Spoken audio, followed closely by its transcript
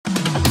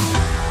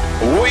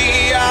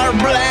are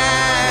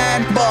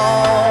black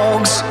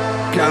box,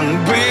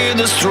 can be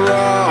destroyed.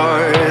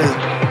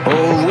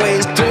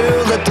 Always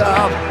to the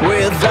top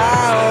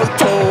without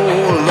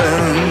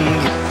falling.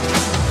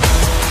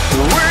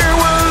 We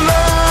will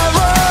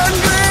never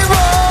give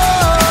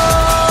up.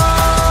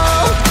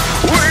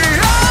 We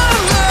are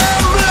the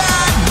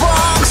black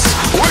box.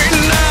 We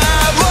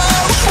never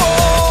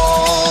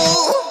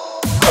fall.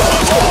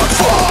 Never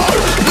fall.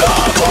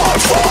 Never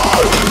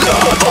fall.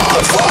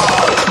 Never fall.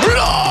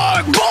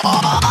 Black box.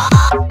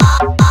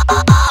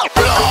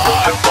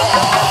 Black box.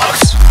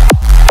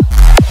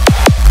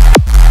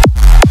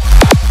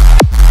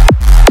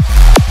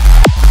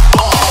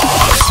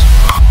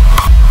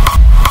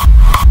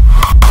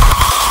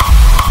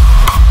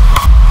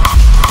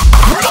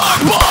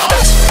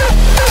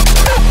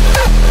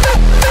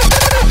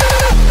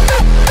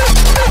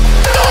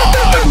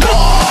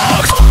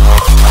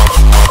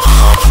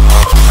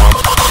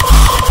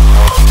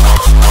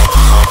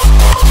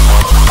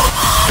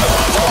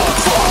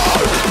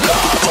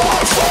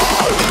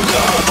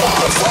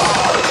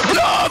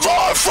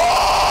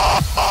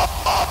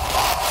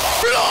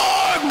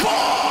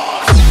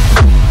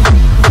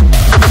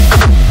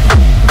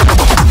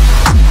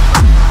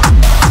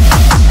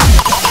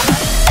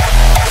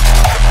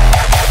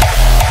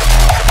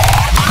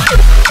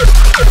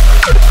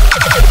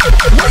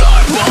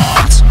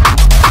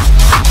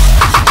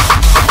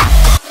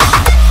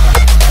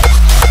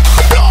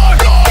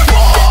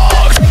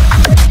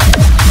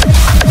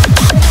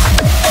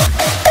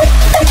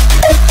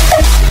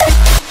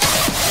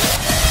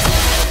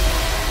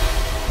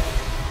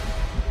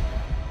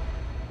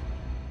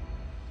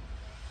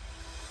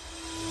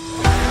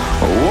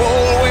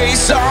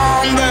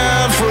 On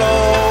the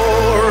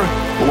floor,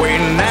 we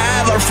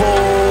never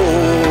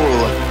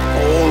fall.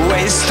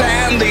 Always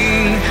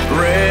standing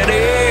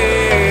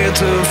ready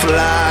to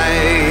fly.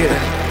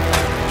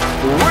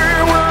 We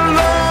will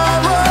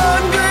never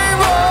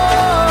give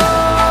up.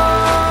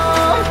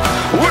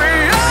 We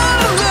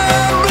are the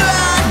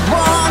black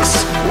box.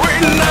 We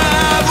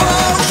never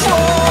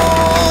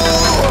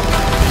fall.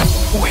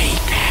 We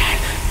can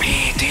be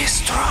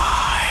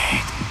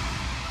destroyed.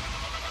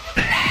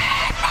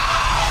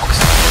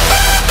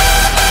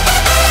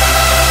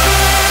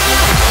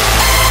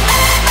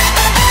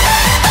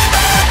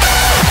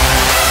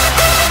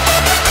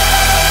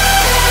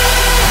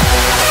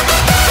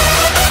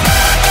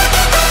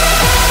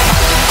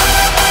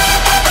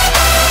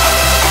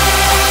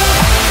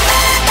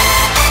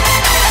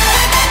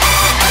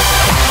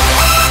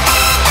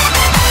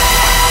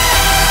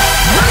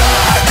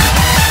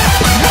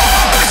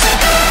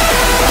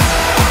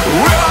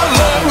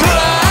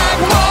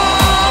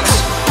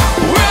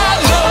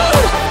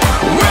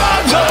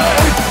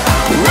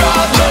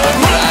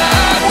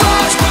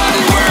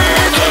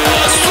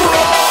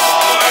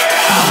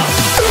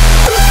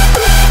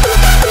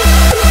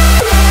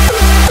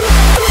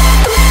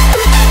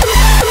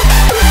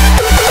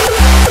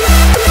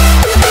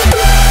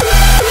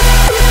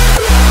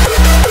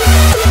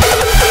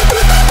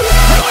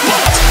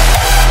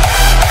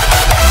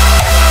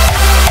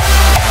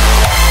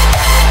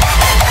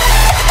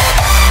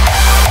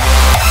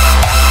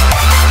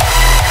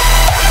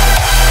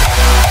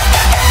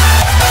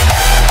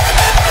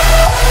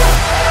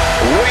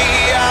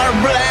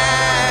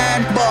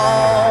 Black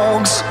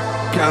box.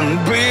 Can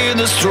be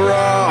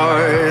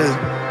destroyed.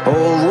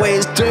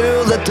 Always to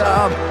the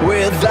top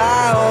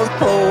without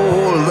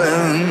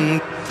falling.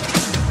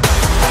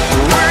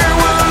 We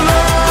will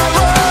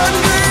never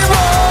give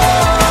up.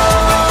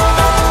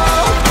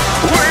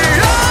 We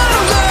are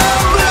the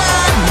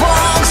black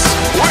box.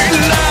 We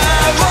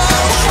never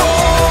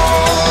fall.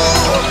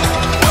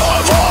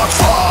 Never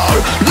fall.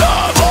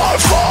 Never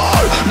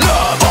fall.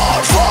 Never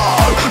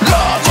fall.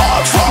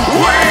 Never fall.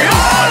 We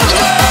are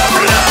the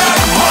black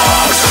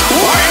box.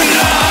 We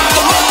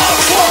never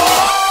fall.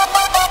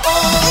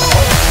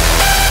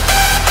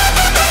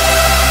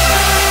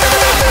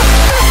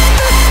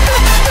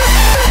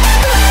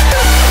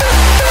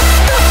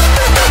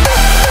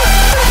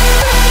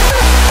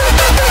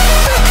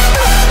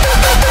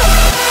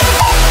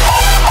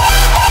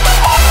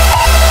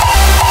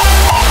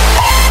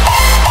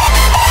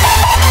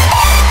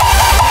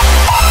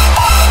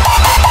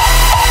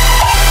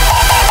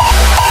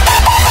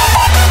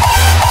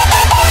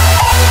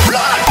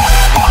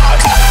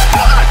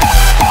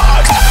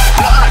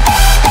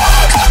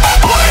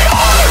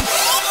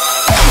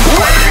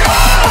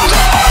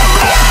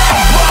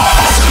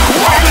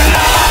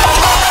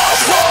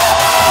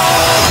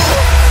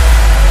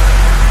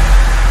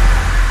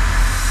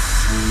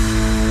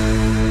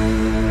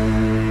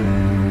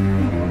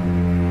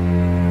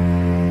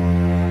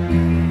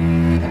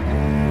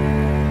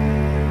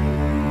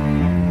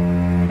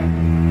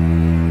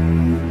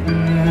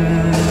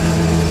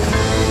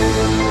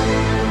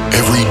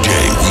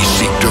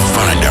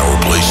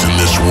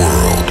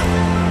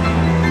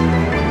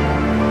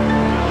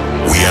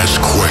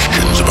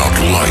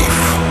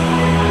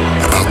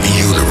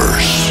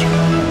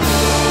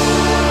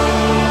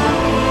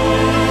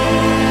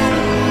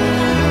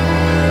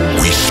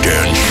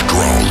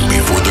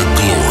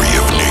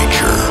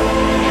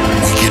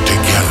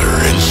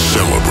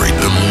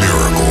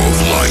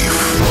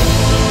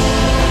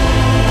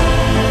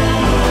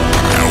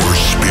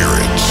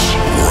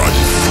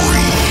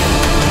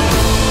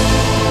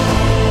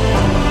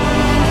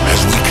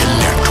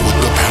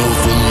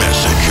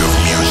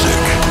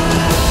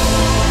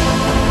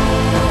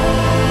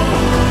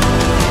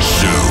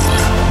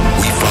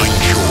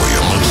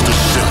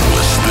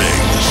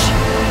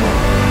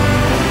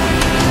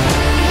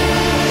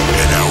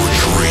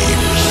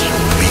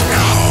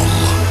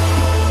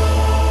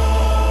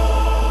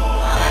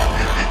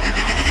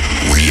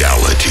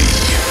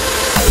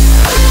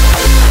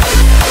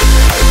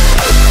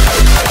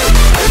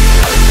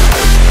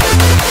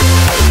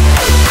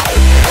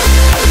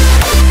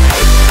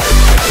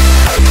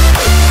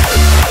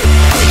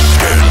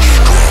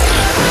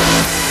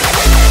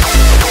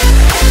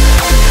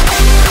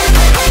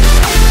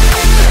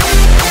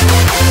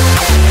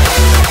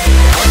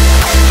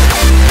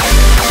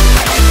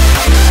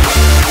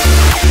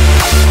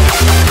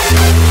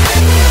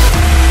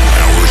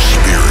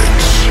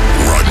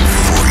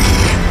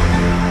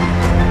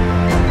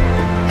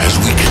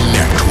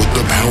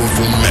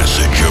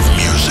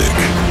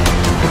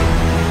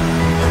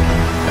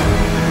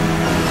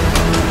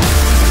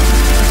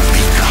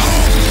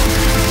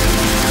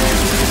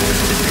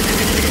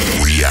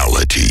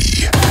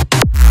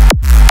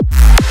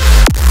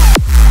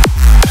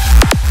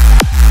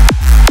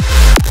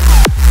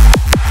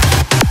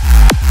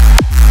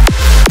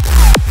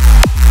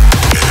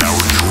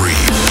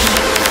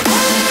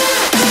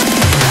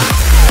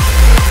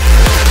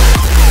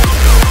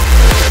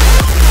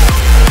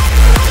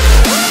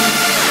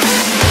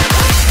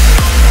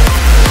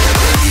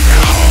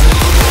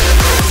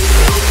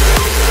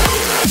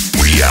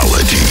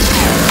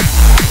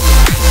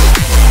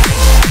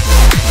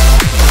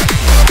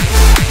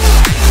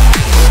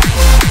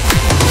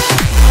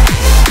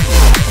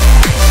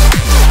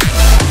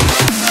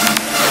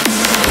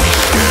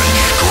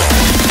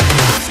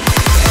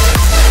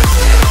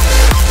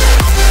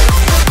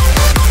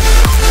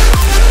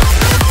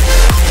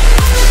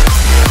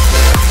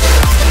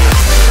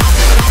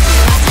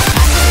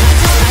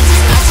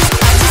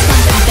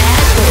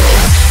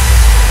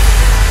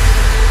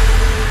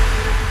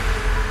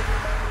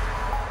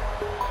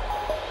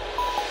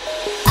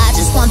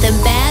 want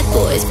them bad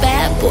boys,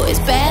 bad boys,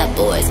 bad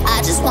boys.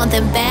 I just want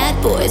them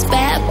bad boys,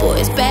 bad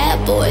boys,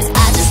 bad boys.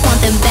 I just want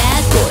them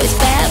bad boys,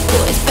 bad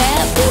boys,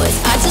 bad boys.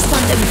 I just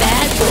want them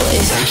bad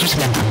boys. I just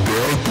want them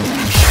bad boys.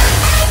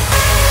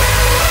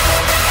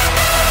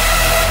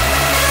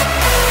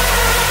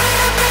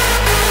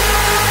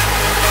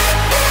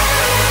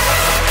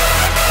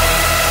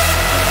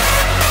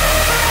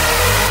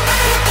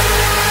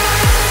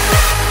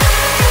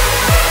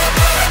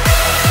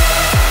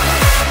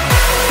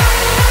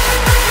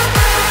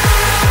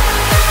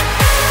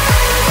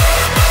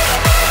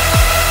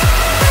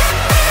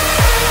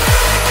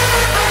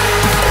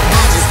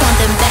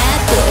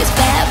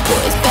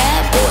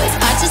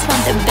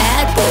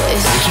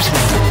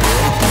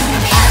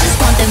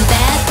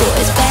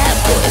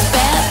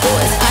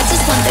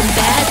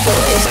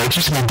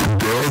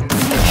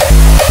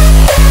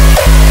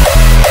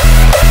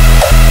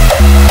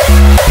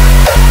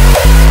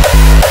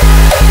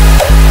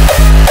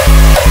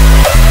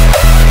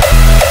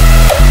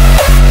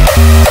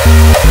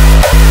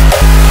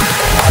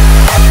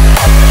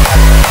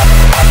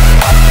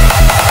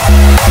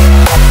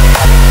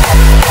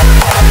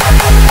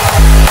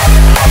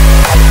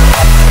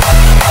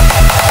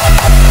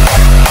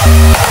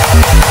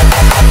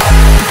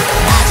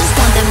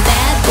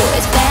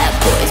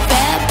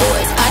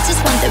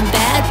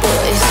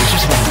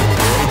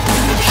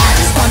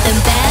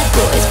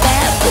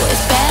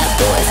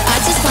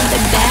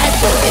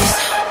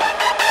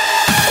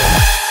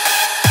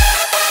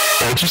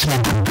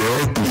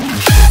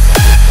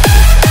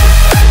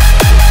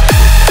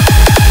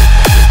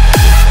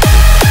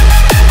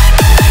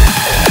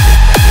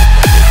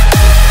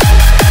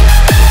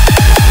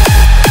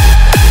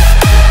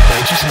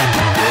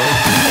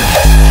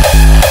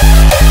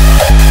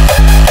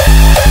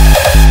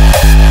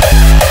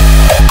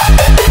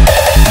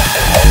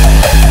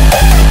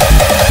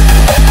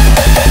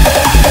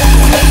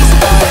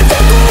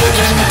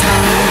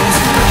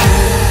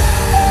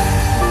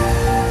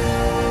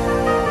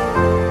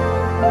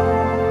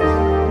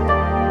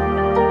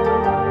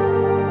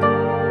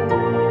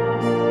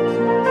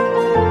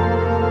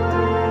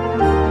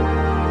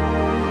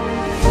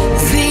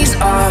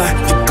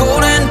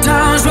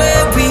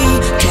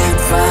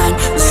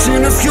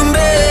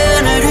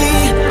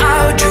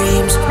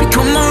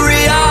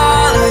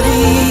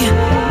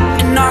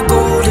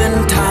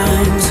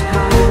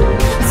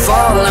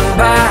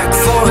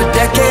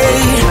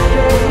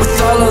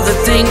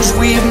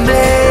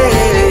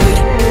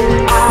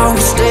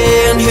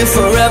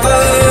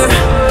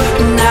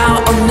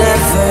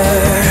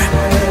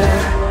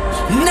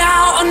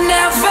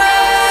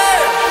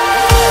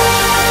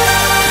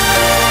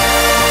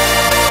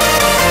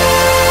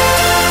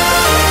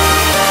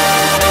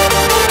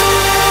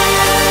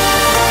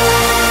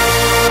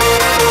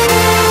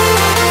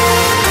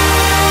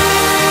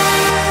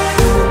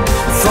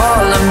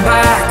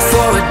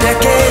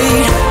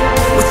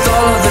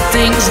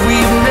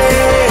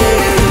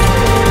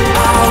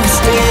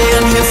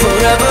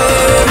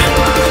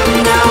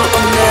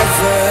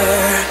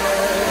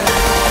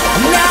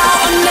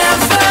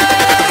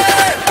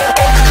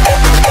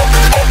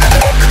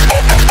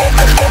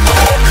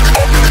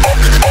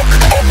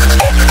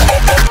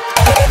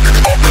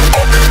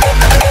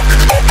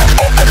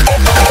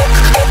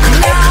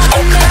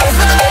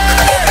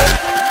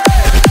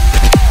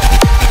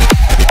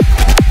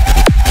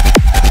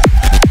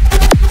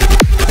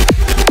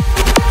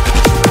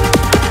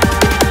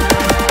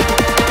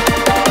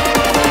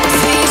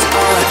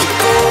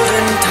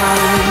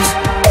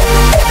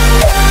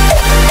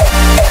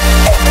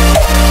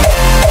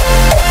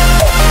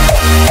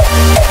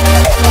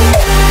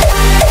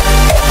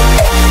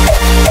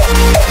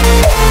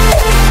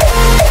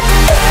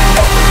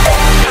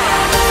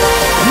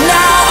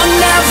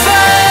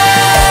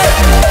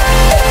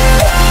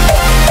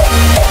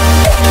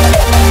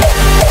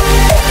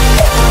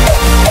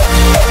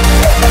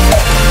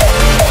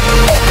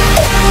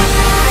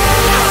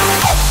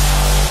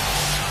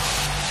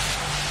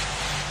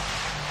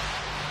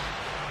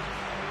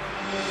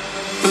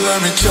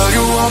 Let me tell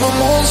you I'm a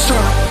monster.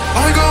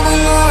 I come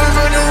alive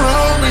when you're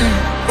around me.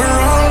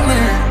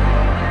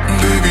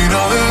 Baby,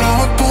 now that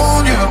I'm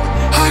upon you, I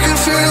can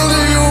feel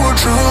that you are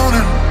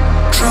drowning.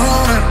 Let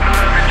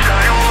me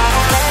tell you I'm a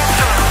monster. Let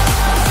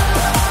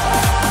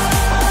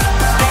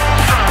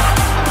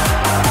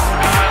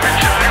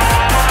me tell you I'm a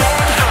monster.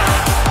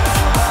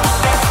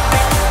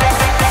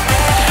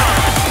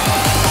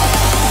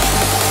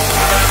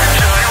 Let me tell you I'm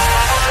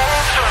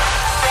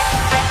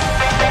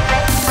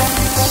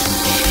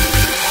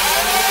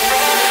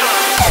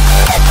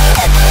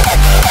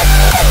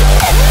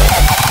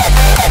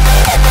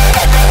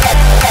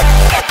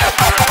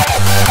a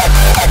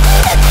monster.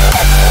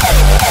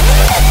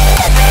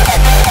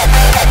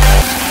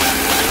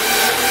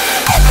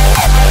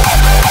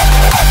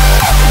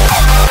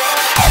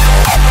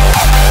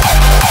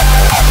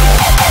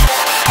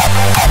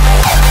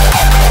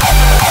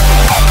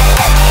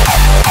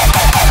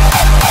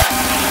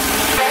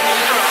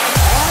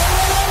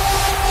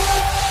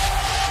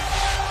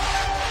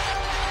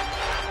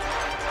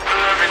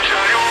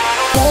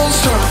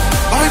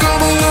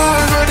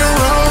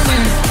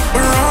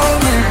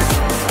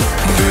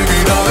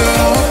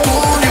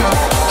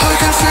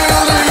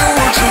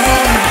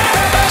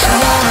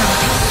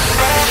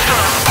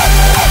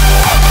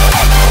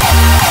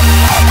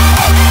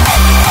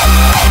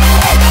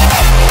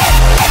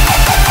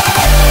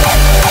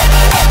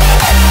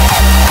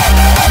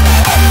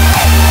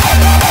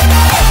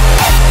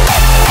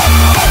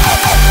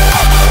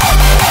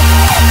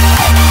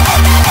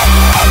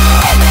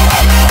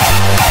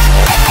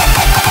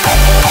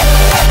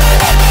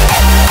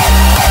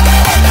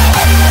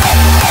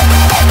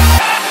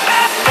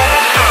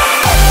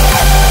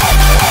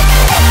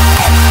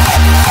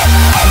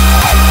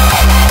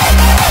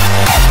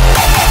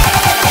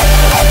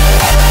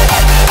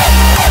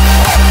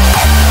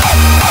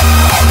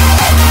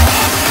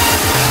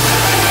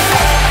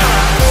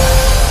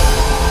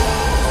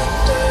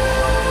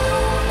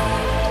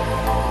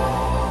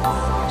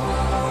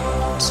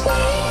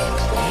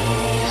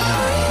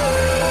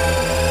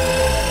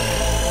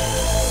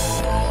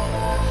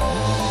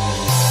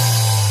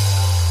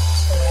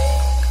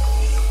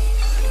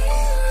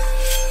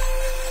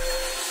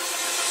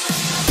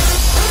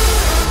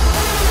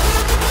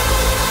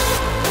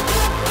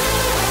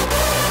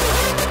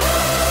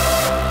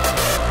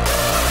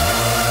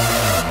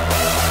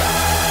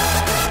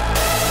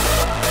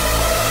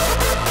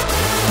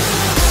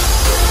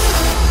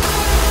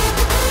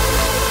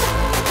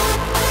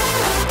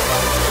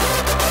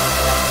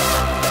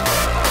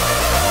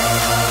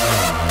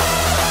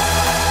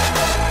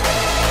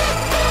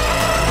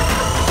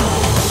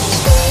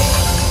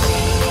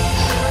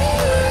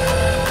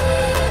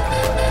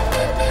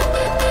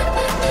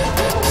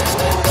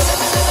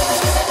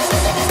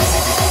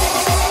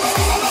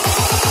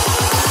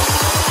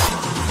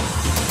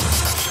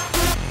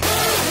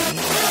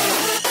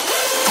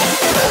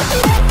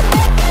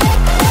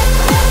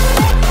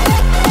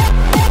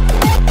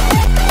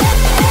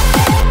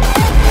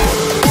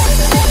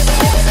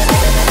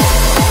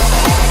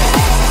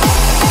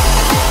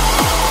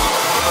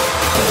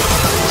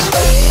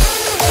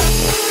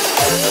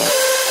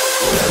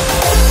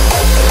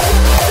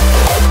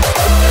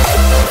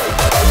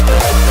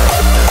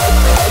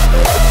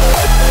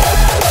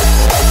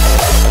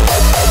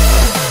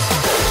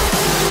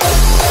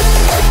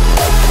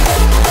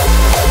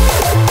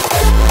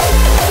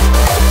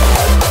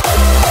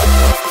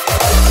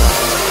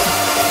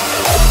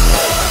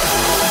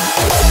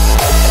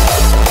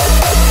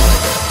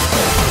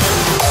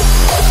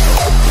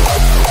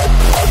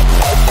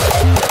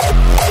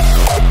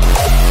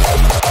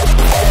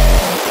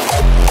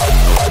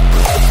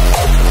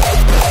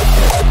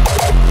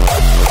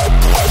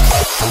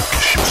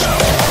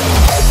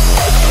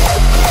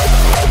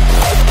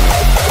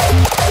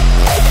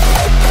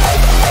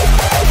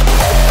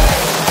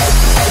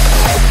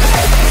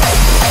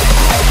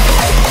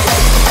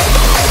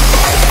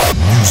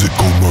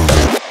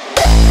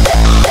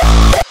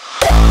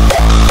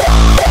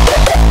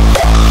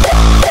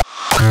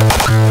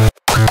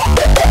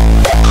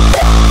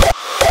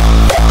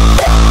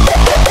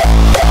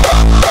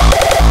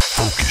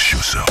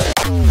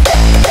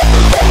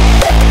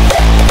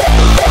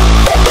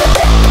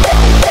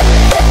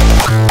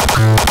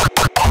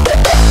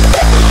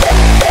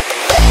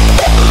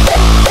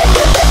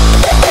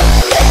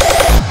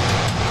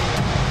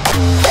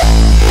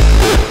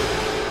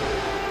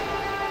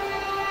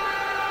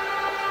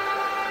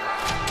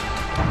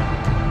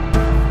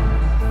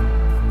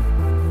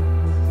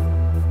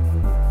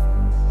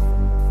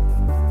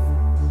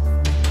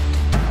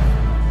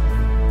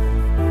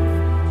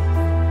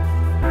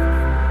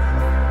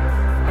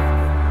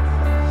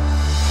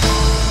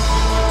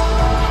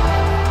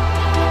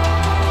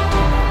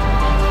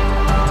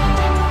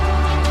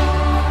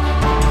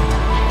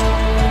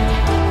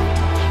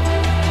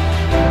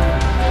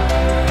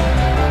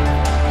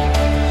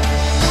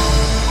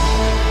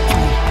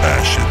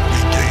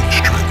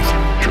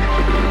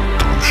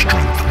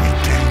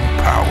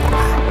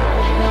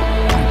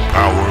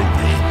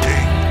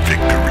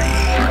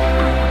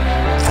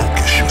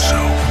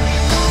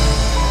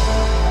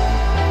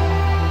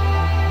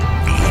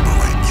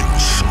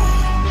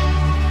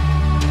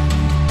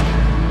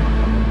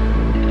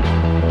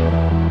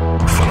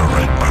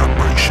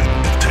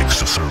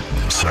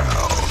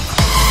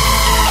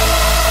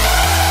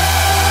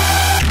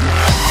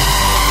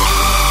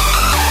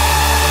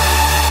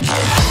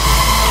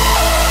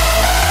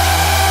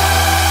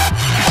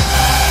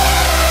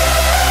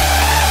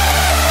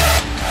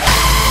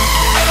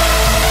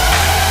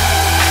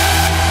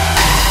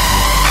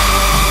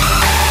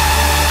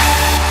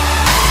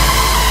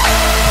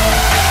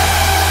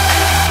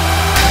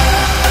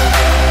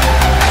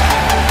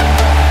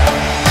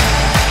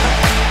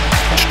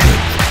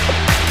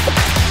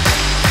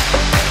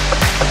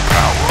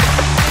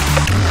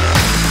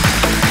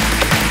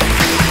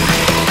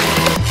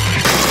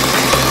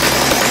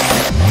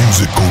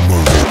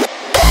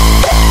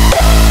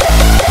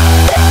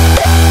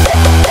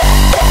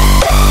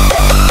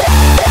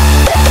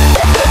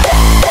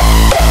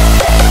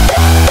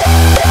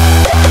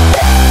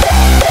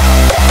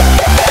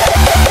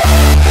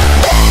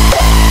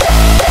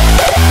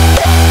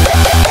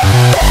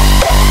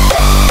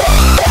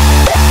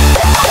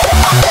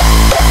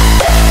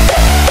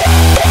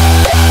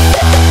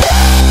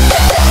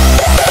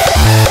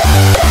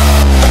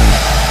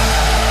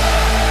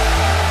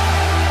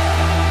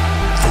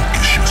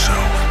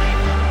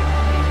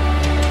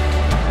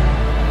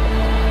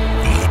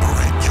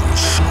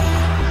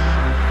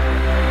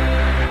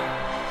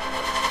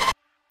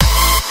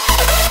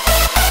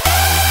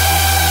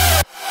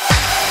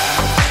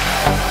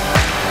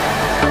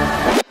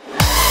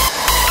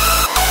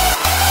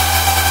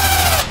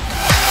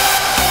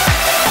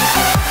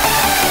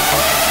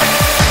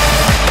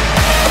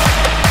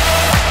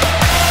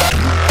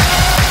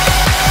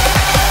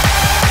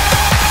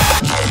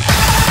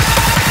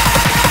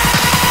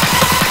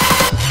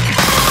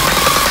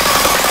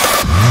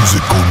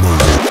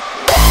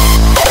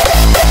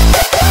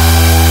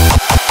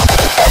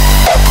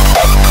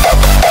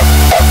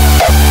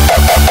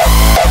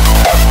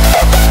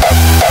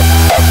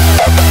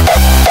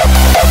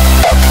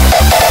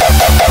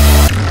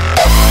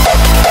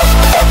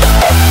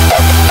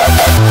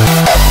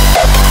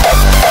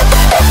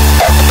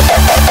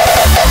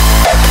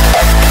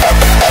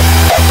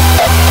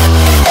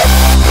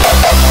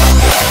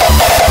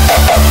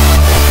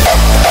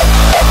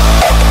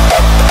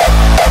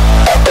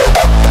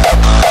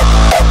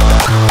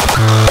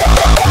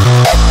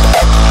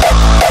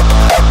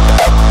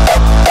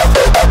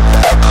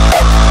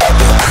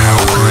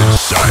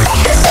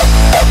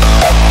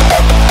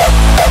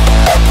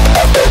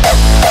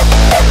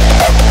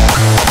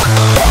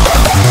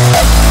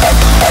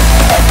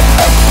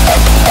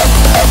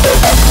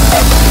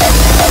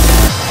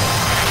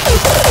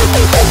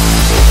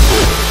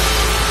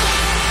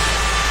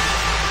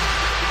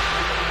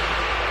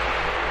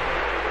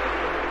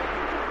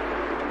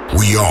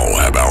 all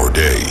have our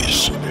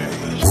days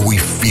where we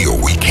feel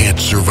we can't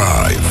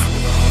survive.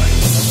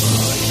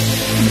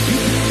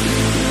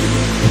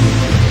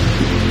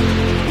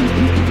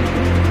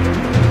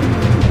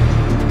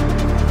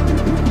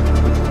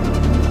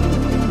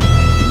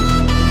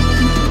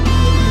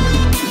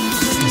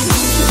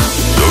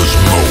 Those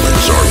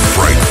moments are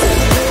frightful,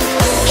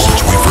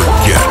 since we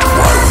forget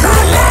why we're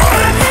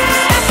alive.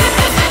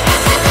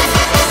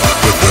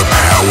 But the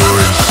power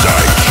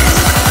inside you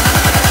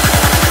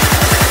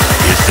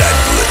is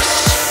endless.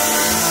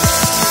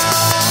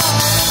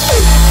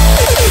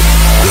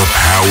 The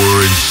power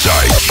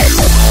inside you.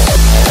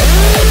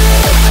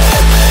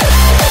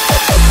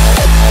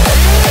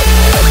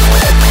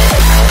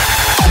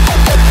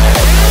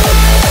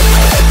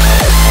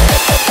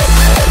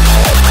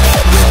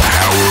 The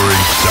power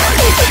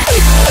inside you.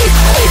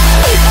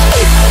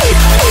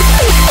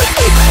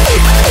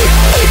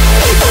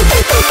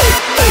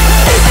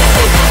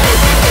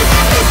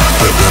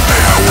 But the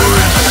power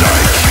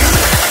inside you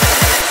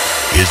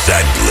is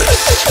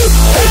endless.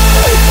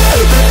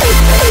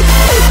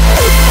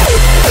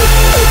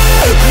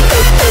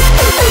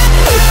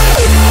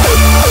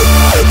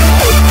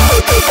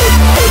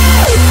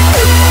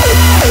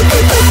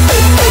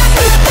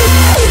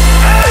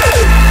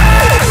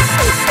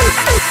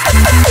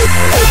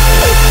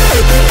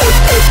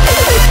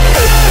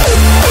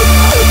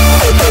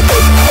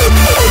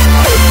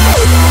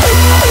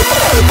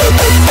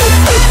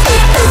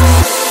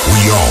 We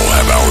all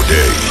have our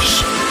days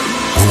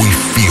where we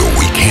feel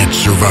we can't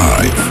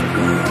survive.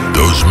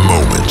 Those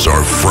moments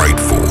are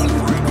frightful,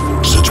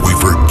 since we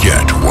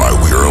forget why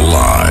we're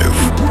alive.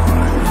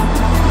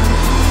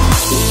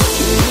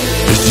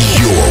 This is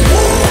your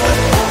world.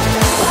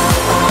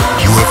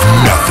 You have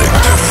nothing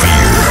to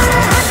fear.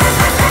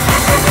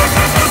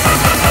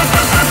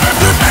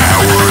 The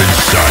power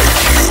inside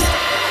you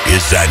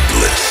is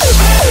endless.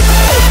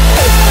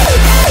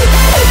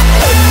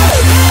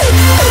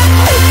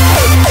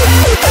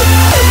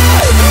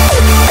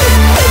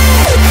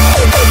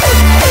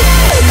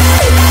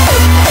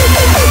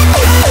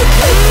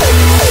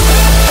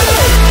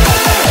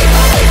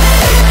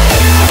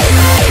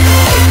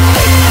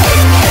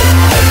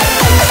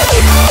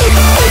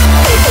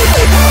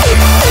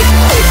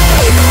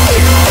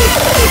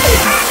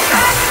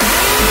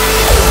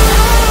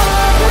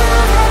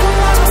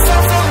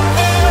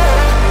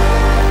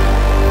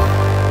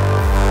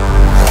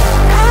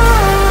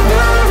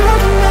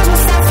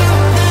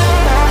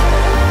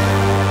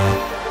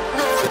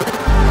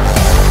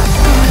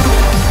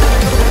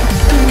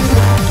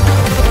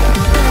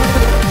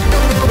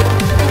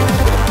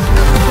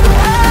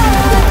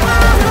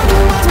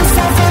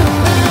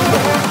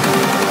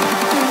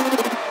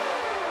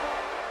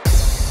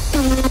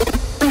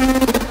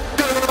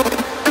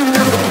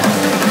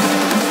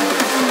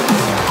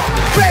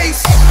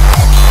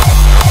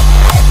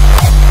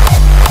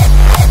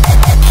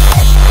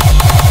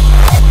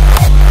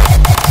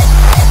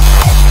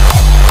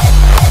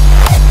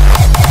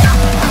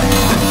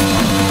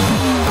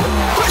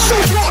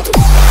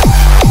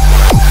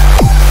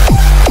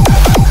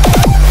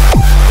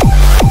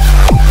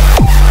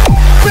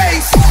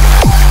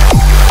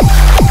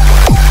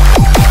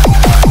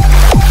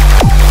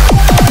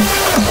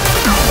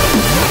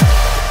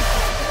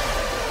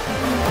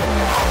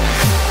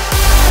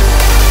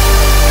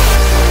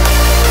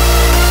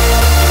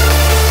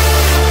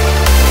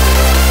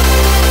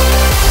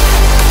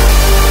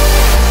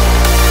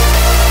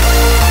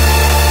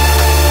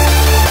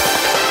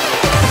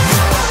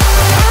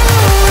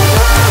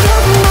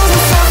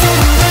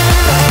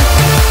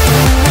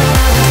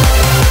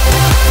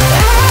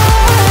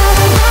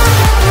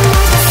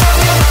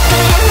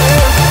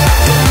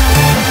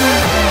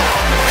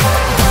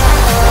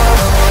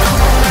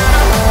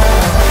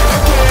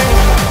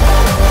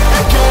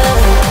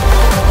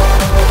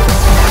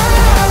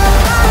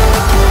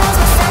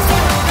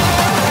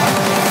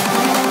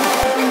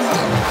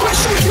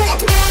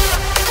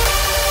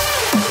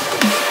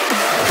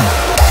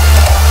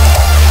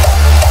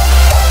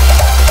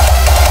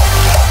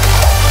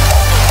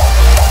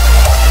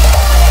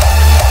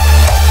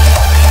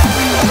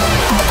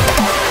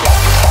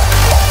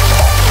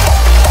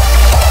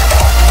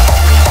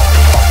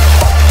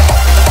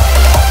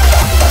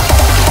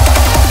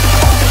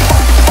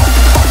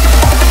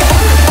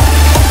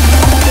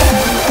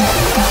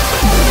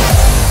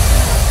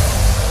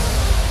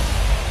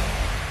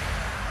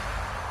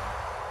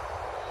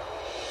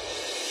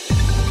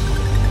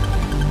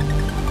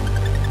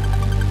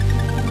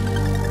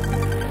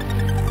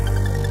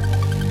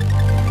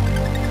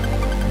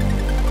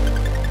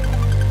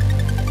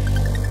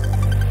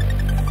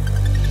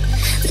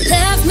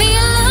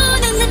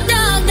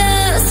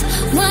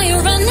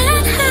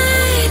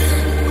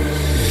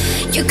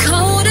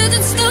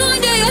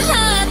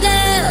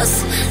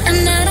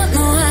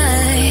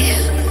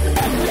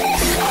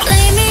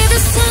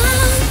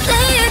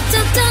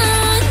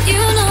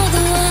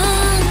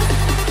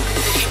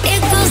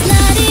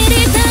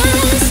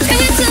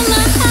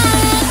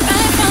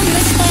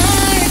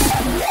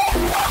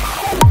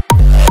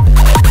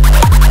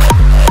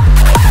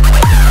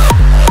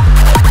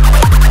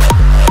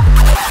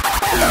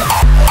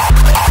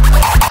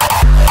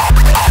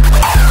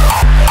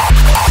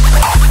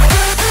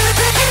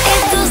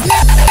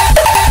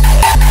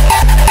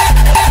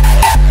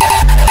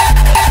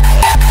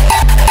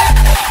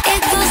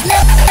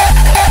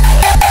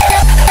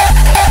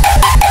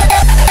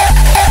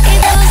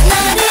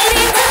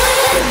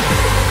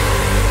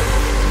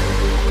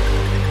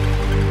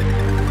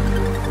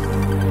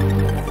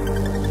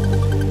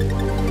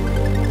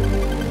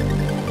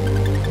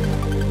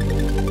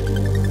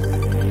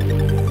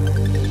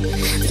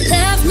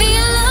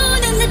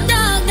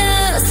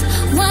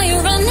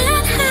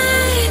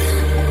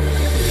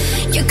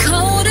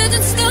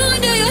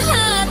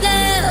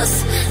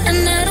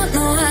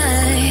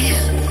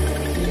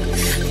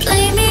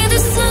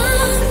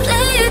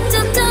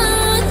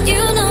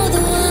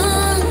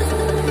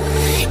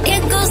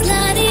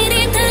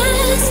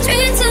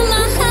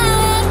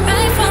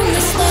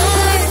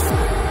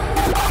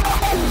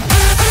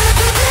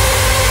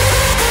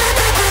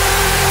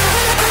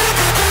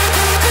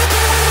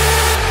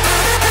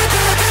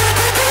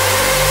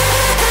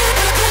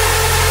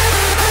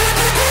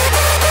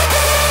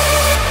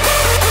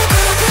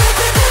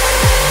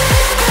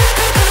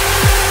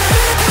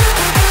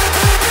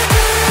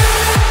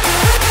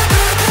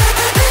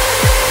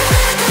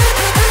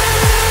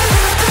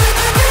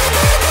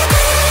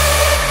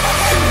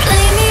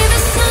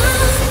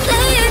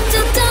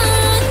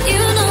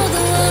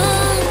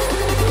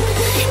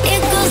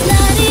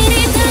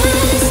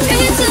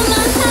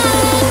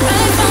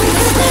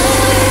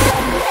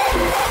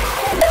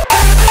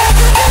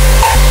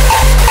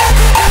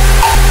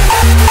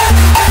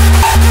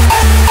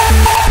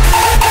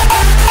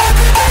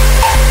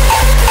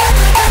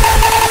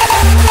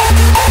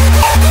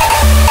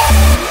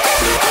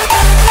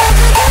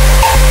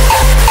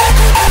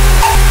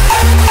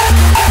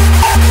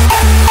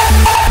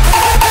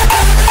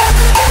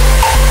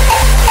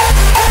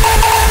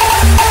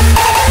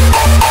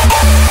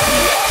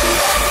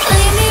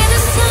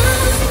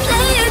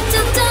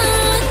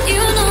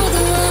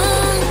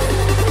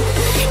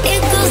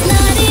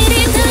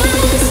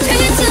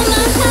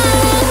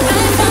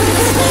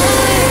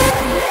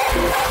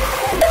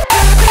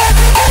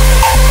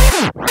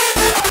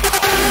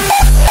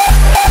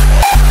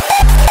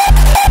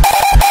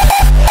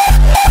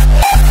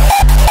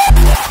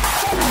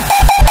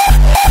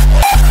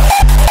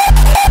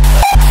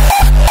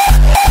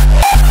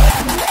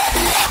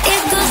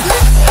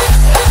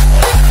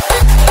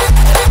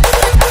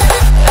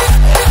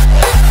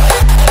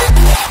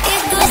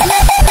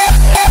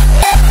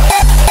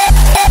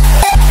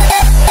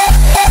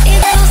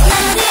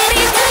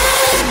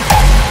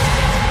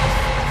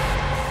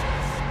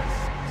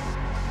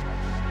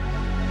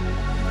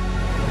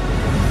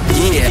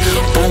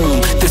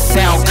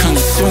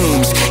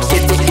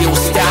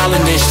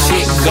 this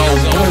shit go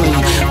boom,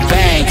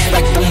 bang,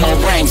 like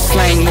boomerang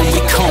slang when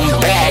we come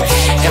back.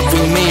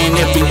 Every man,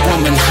 every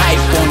woman hype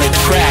on the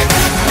track.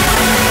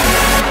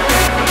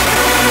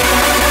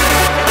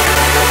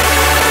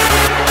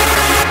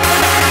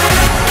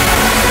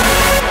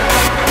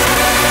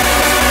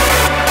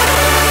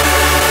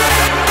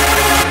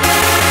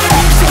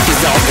 Music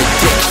is all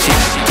addiction,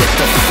 get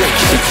the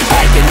friction,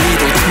 like a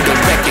needle to the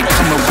record,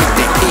 coming with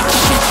the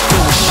itching.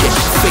 Bullshit,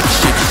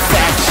 fiction,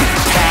 faction,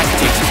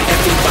 tactics.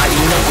 Everybody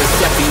know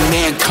it's every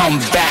man come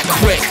back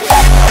quick.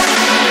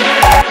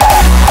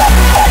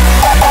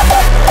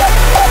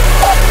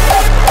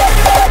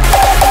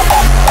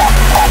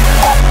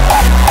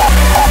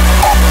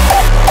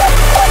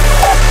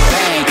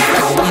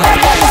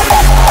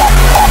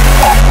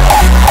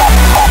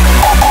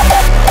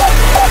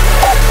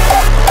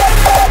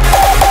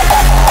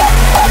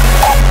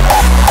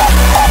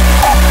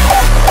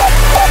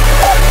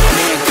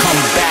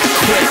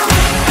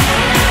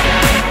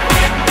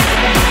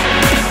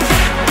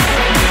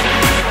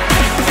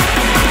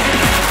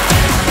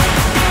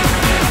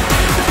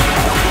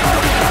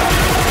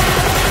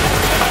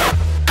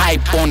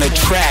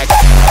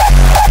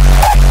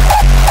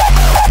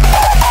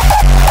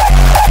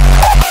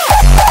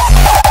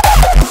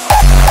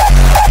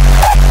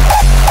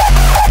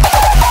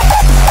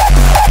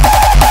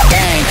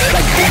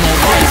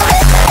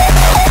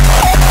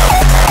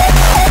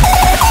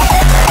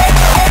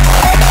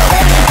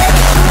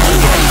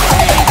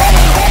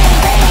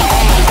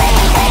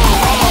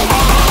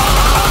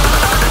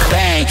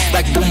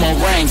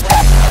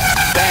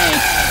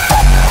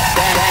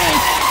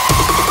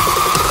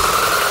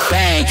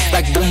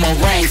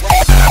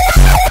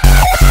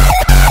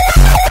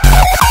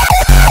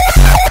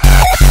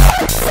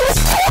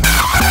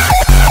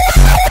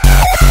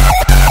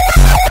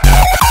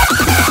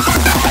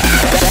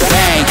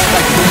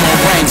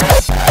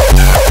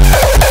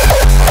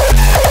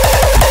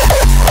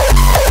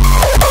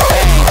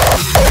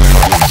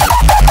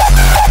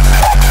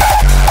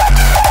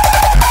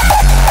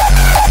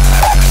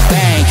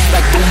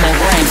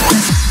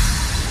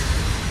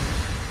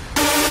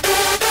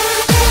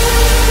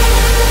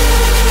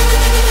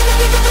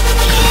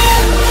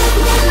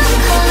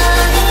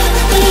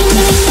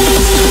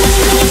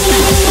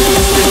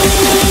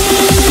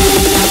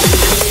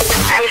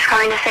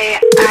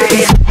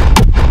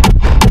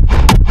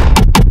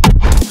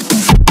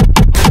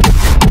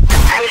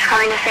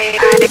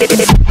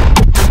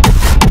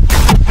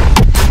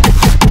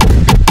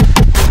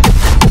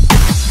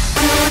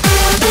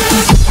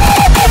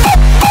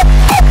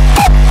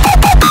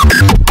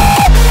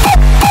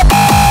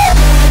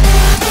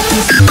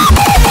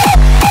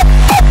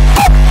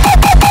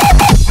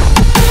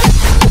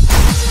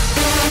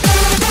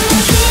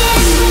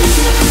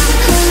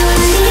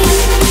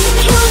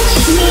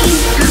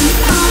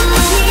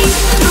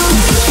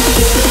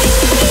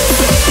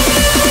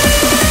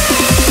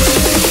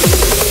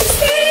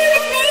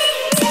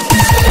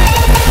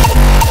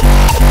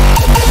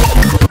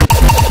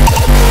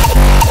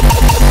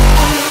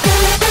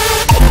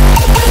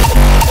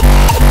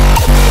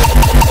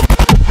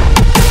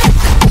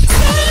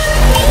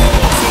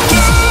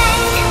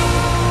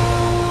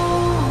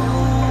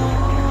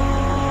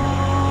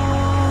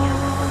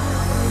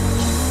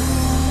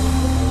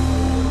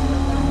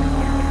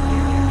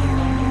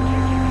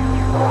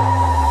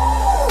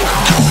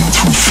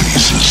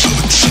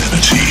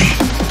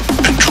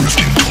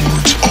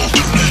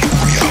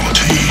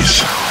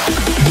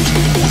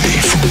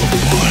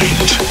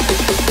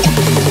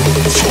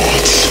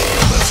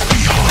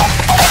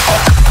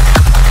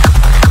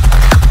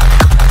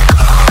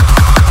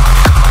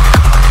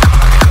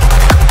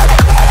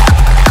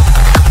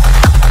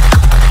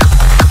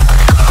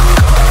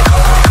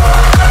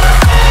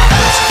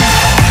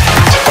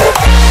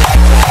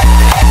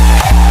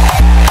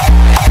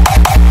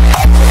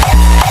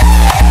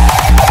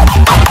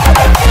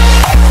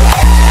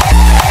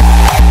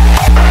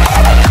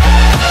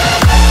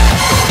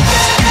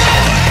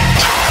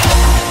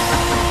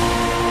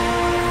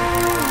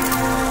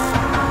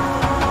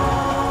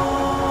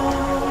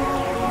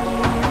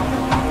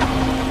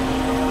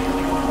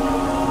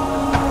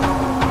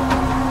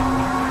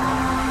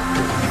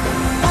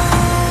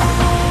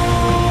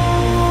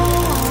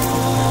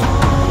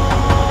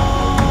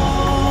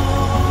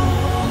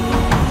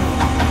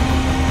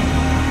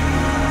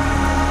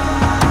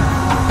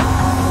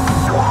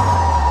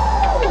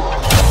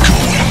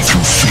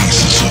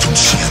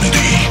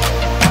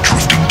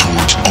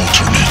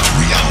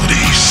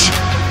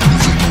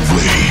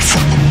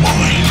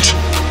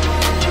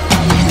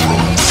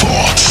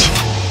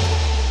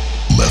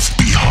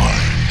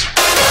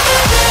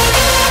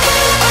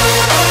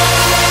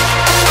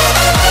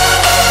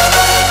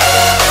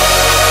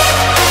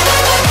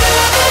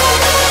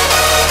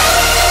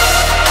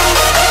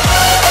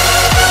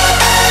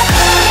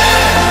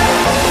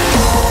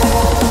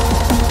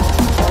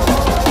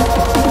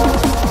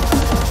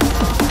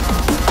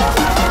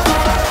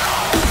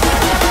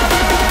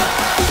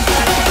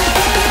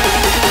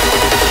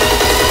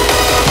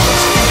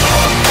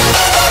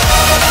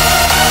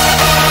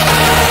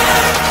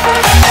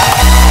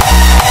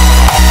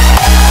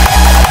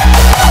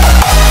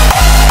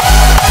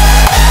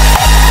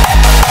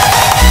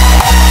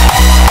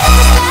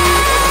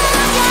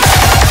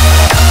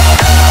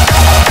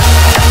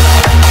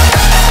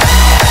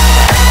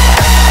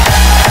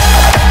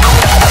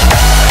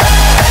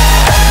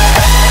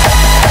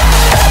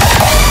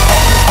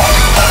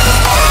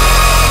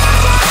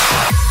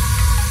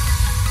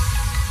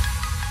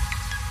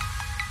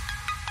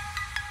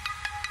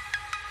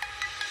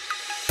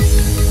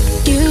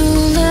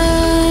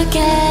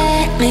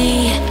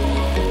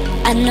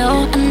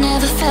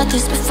 felt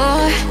this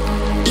before.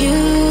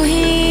 You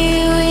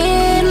here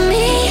with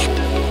me,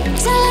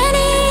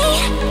 Skully.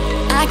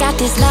 I got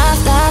this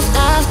love, love,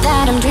 love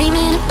that I'm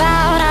dreaming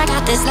about. I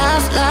got this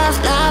love,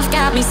 love, love,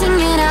 got me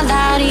singing out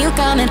loud. You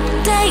come and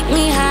take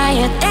me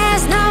higher.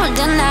 There's no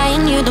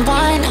denying you're the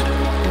one.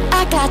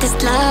 I got this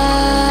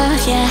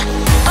love, yeah.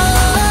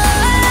 Oh,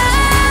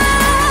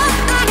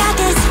 I got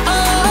this.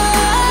 Oh,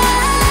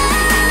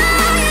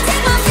 you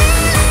take my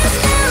feelings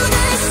to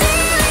the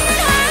ceiling.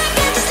 I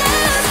got this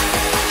love.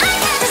 I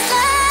got this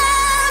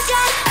love,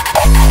 yeah.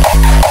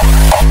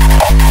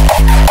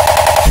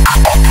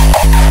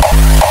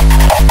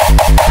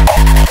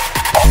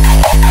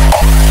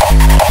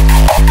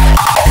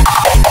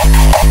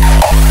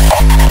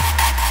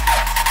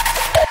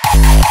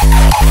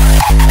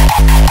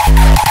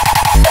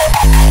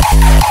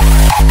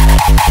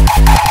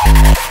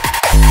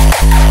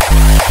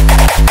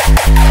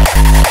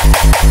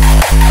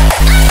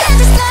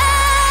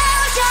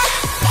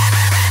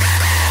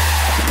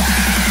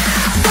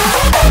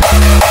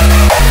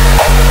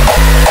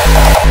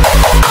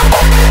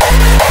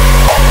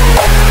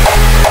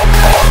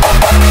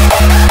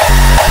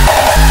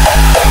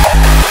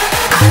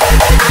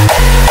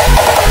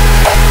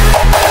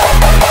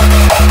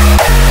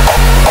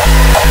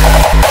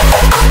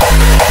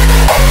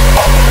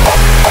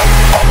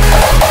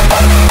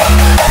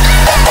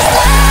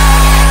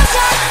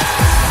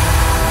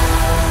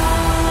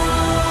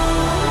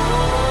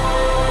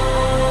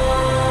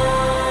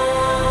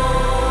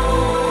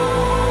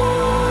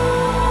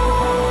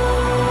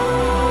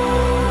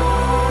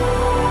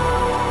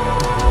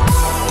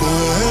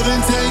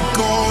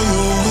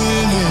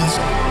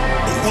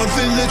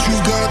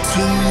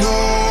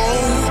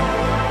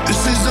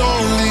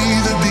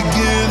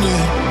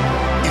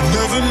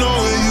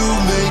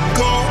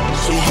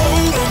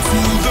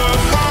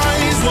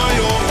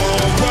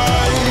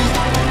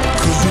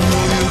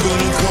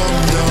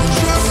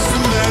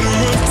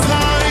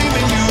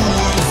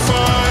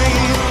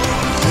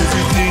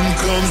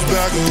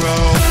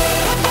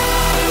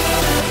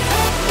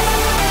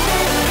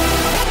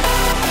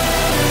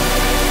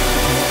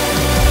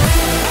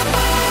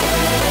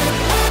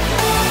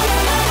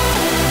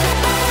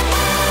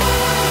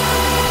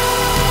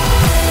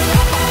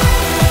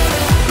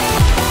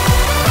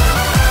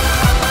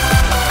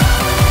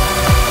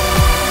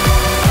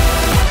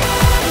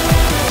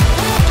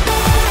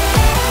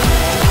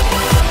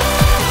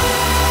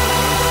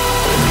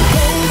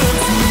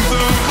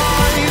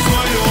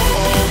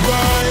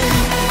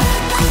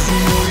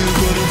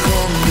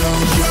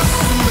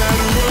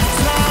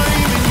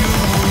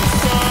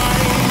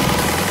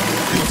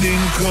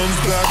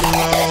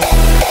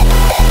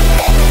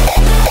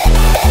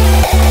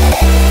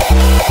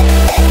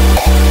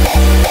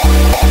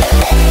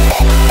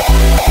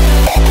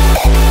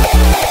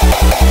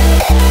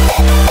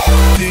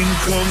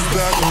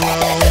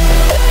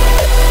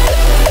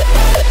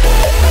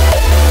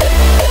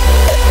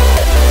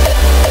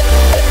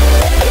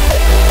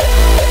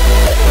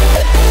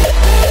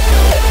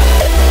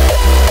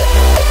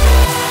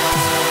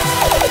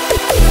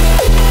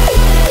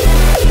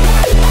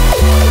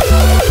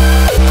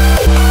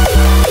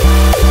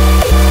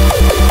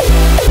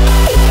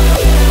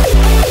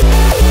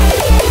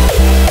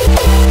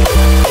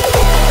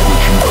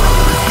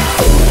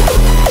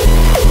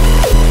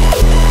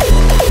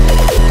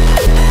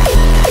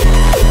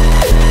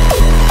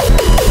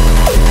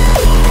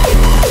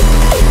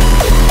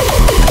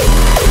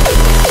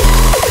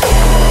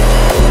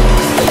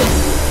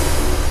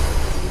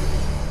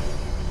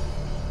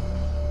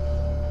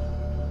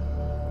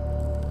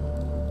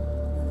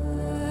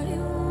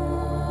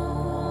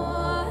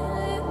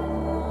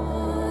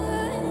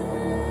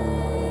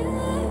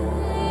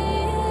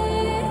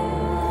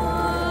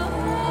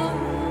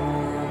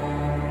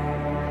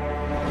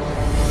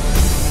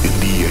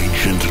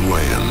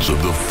 Lands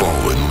of the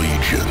fallen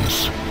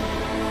legions.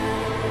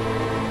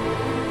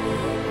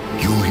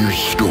 You'll hear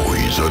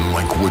stories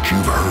unlike what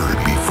you've heard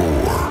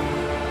before.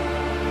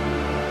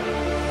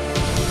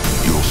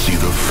 You'll see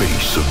the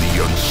face of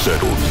the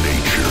unsettled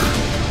nature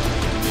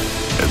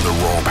and the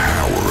raw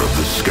power of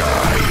the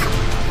sky.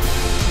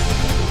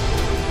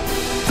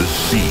 The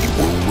sea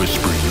will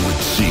whisper you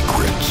its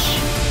secrets.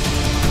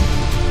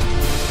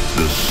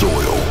 The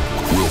soil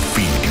will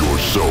feed your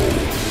soul.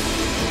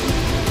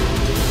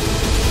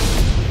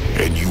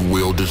 And you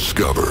will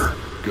discover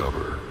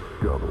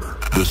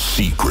the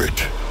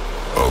secret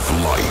of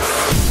life.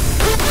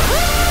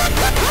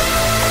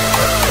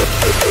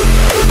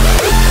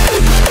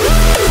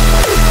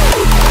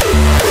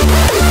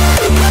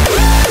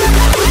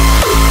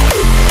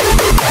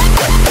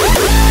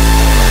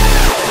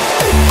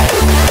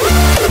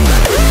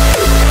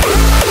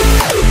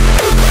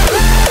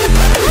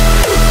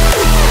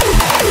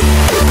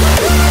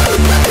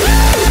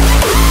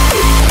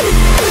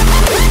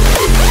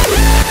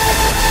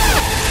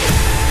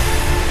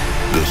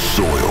 The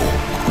soil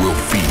will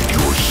feed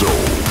your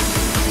soul.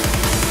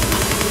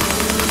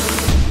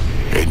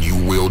 And you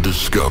will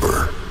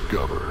discover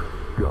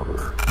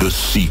the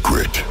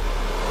secret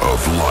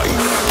of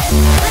life.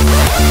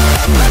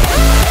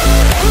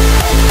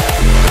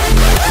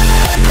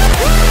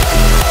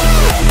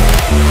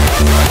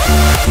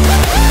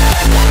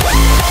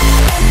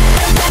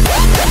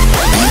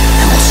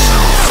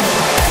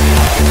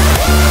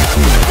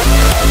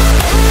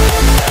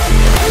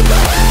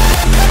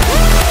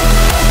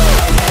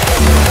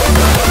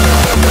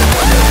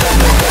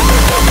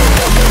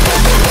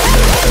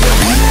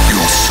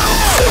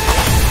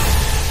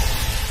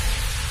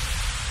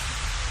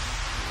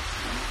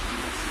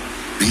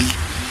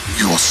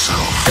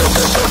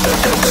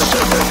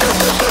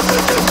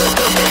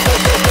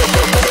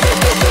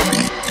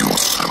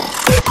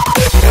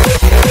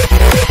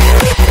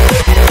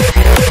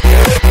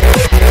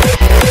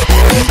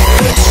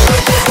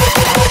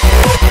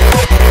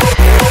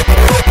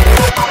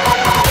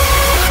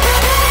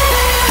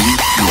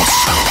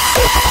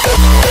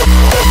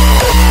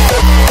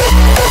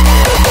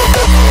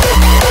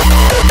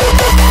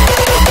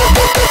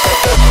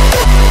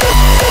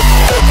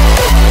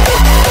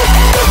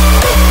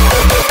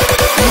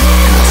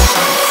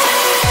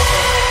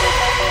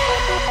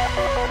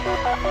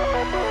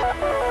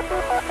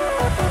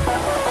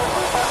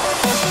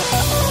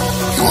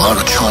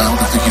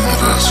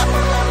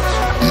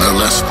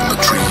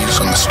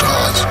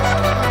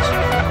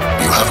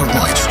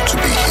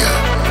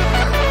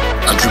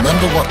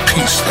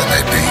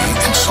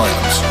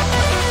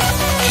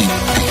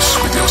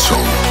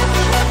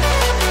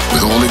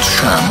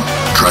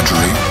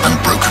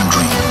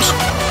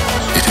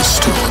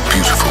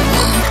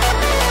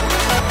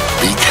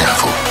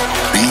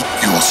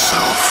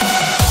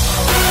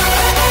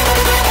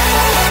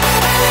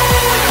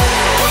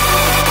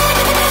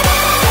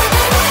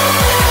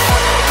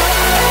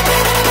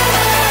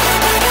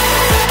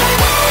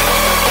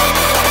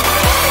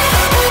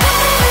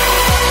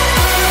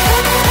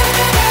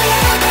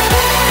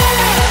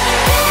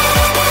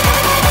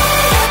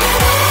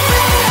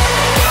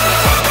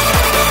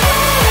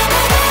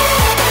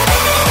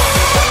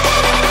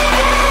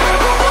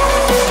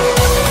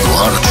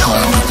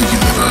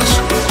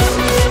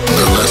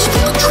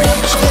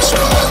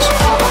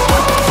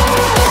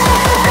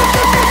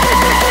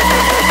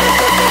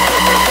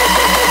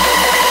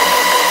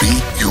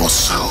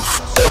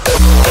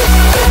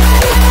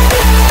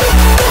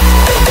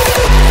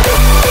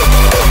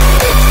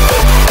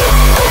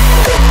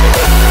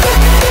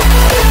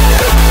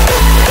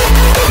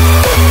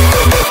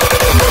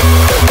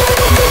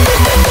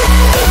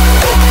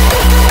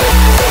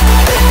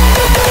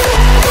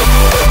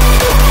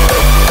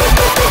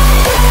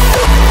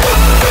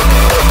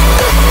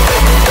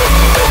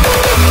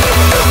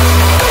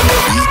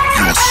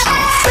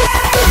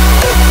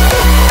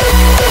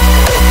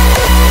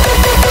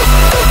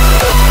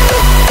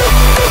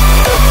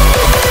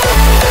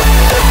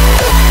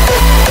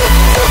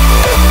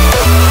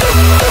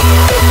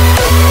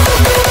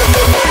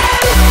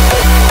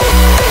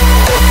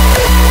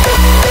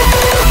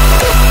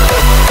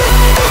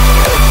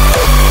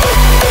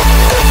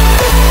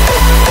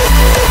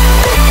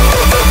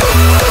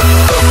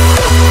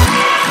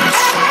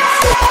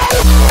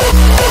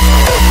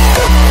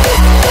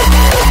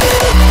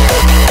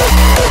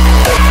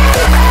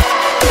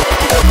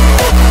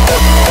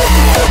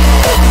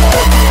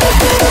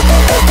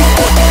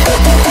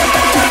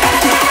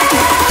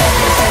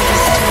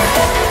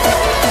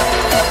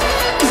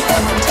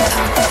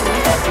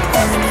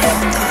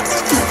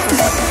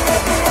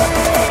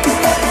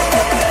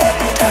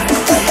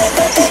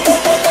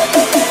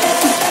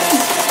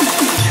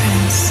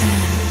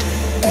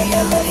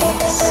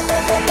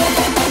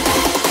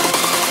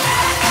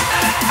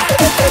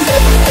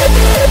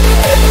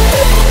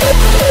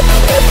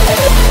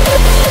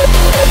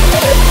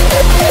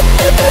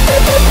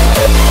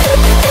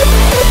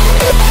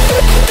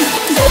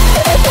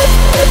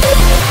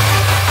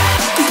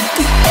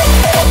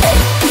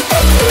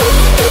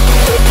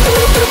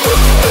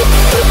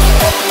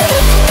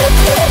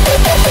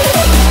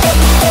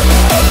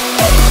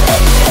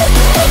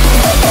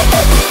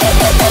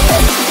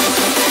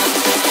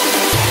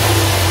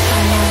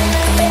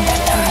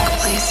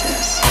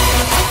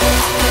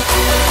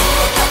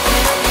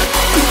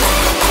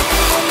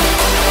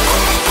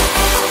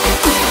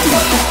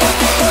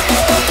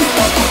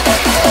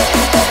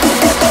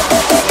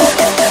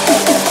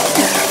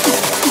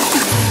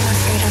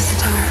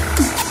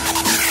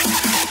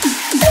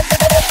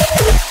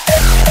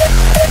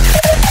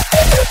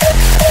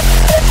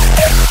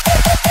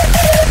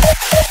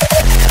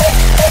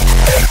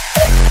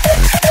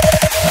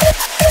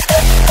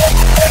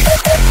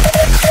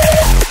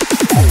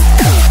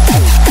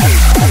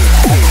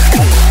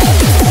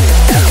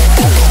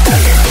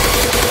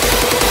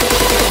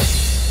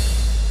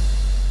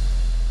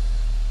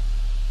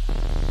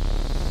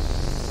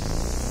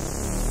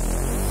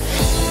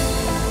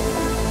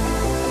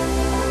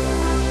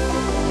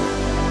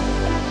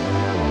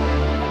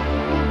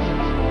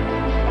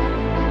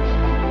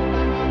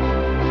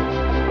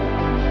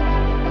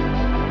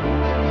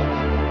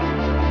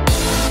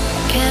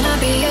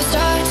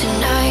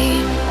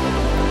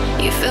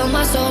 fill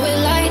my soul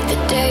with light the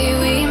day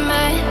we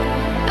met.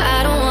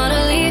 I don't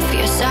wanna leave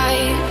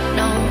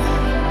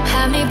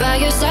by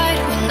your side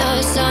when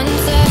the sun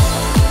sets.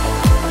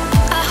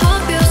 I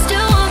hope you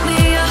still want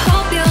me, I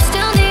hope you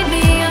still need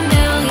me a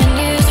million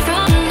years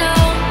from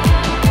now.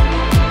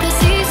 The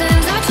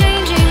seasons are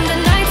changing, the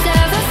nights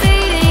ever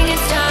fading,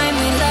 it's time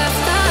we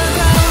left the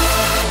ground.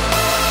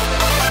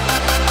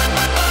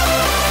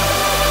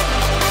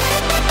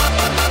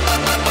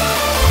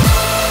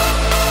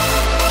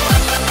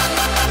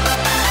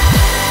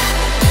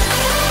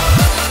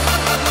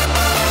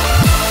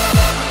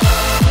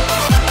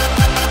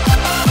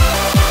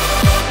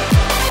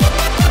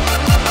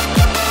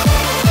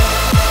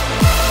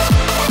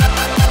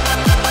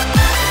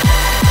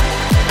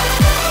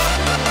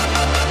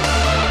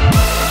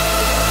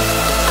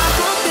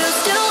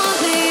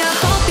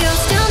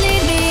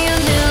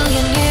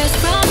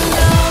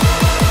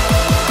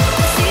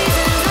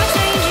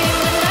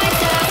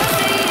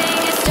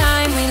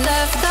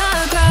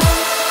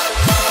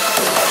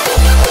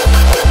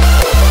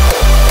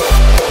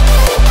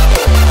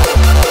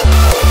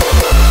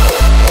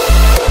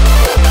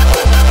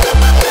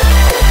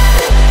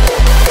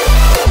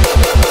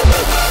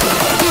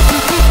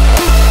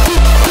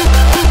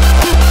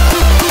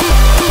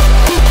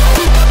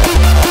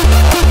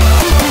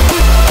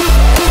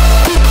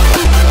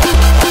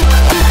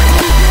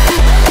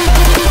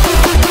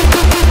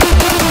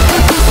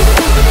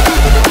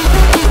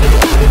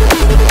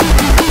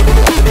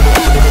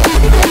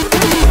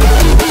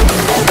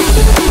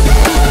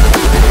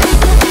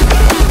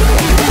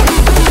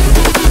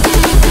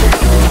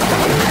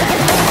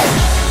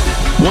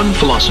 One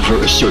philosopher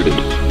asserted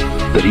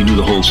that he knew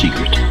the whole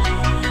secret.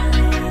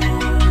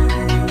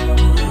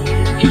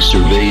 He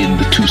surveyed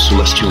the two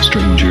celestial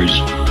strangers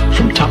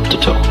from top to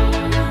toe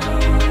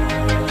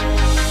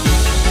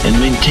and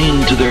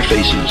maintained to their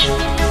faces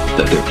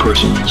that their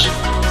persons,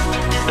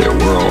 their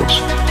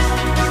worlds,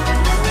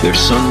 their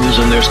suns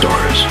and their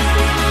stars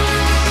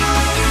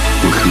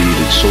were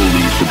created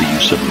solely for the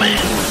use of man.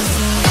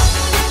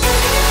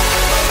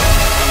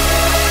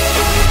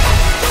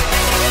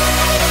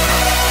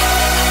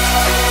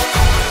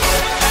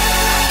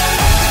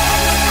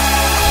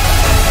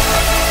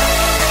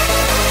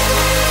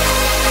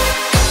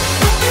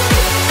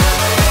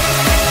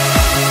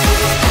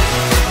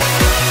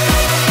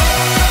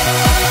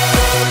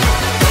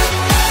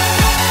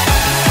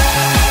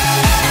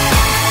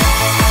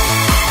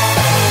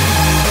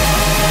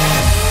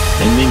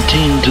 And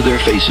maintained to their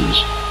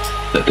faces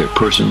that their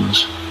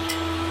persons,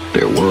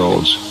 their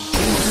worlds,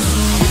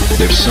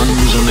 their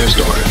suns and their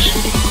stars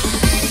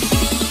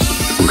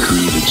were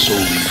created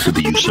solely for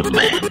the use of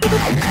man.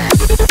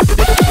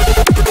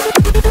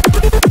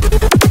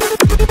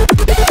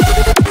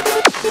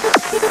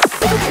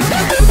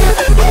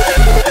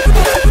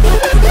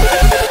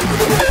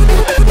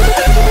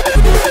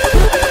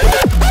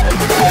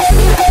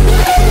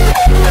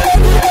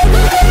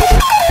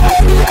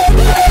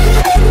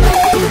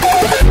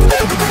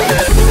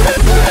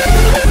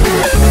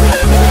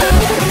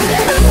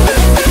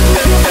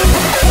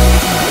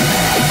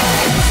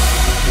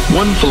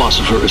 One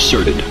philosopher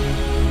asserted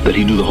that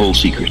he knew the whole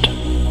secret.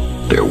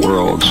 Their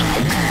worlds,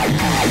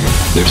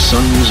 their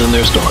suns and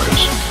their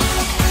stars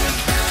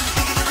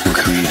were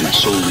created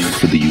solely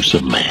for the use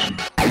of man.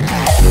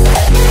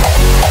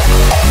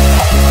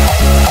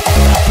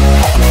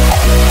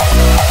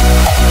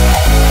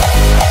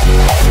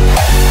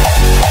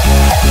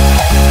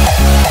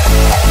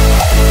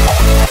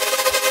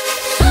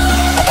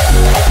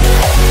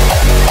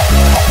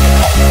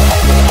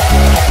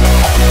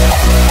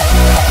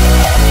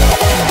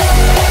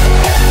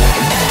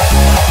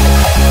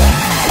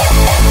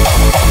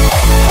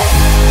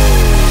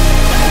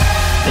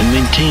 And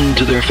maintained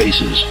to their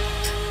faces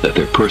that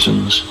their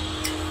persons,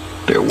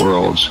 their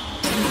worlds,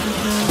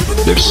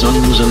 their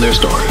suns and their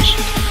stars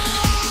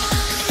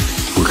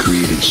were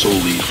created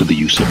solely for the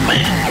use of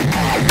man.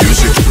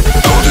 Music,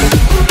 melody,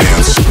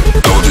 dance,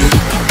 melody,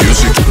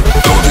 music,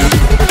 melody,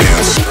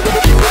 dance.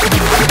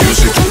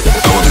 Music,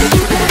 melody,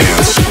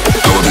 dance,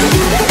 melody,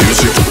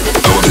 music,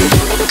 melody,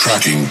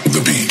 tracking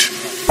the beat.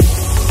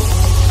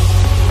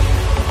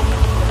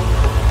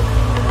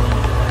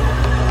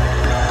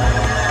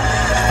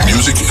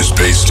 Music is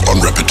based on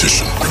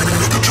repetition.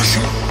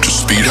 Repetition to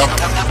speed up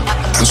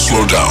and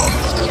slow down.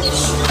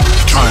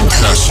 Time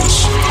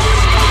passes.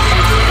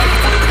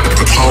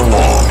 But how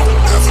long?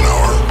 Half an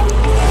hour.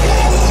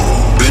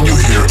 Then you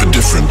hear a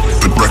different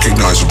but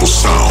recognizable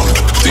sound.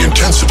 The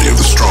intensity of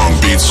the strong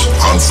beats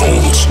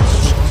unfolds.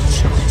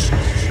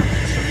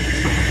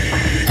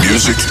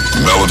 Music,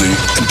 melody,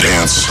 and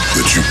dance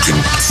that you can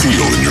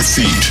feel in your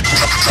feet.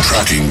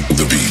 Tracking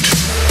the beat.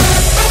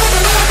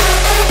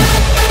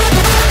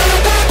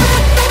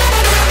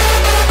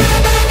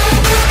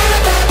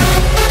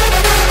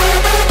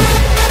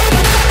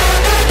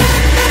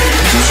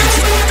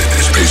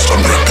 Based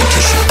on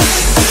repetition.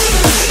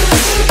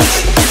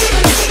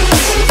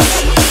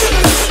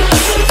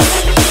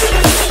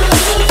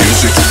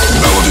 Music,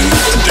 melody,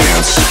 and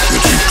dance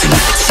that you can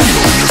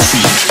feel in your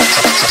feet.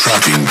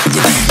 Tracking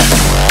the beat.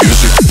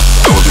 Music,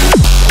 melody,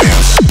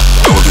 dance,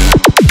 melody,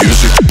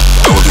 music,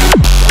 melody,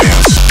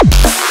 dance.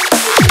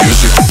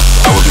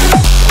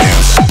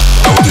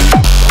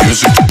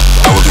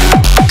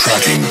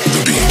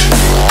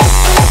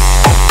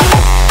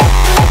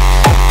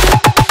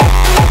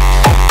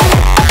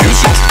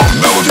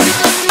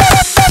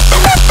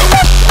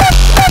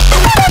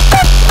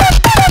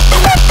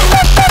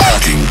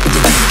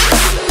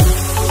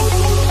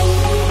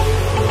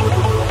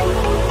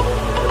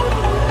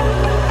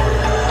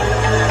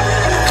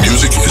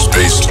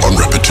 based on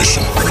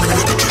repetition.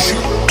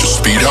 To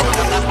speed up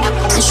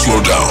and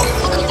slow down.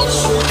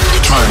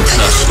 Time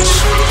passes.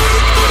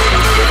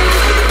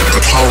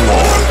 But how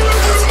long?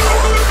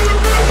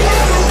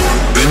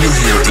 Then you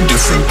hear a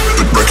different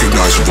but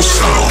recognizable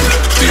sound.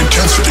 The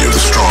intensity of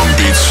the strong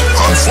beats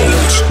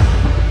unfolds.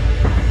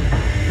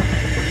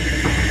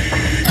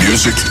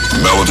 Music,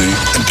 melody,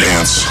 and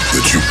dance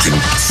that you can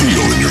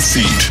feel in your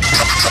feet,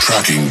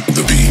 tracking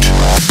the beat.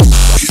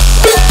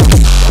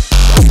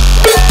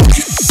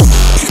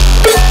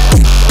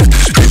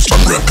 Based on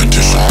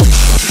repetition.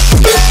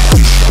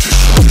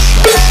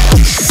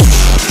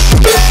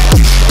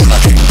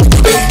 Tracking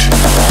the beat.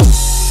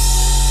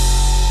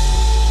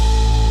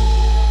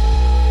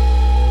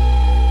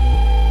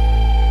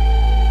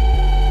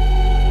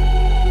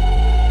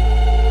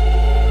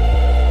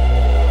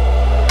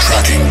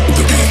 Tracking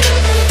the beat.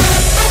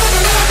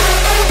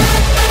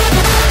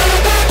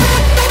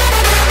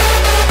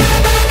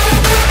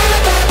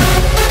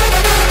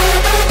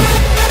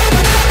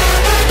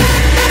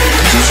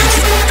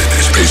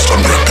 Based on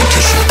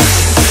repetition.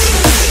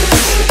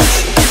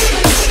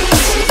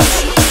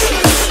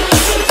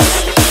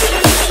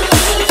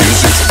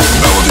 Music,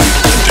 melody,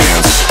 and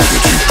dance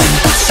that you can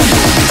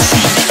feel in your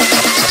feet,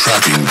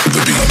 tracking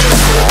the beat.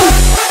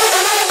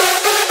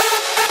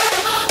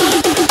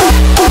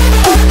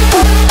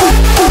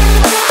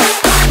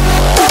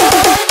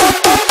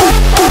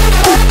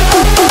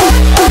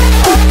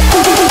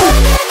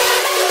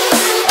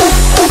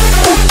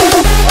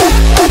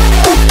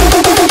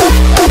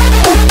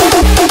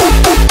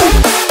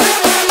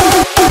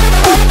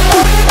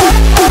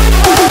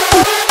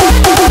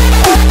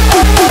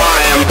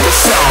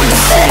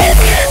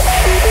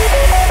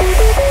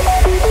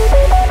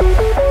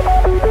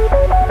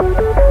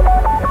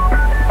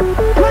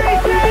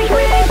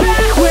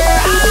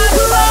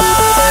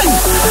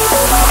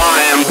 I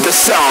am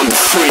the sound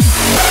freak.